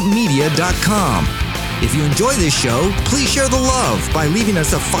mindpumpmedia.com. If you enjoy this show, please share the love by leaving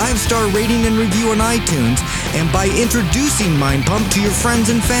us a 5-star rating and review on iTunes and by introducing Mind Pump to your friends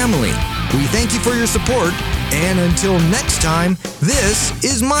and family. We thank you for your support, and until next time, this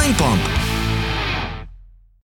is Mind Pump.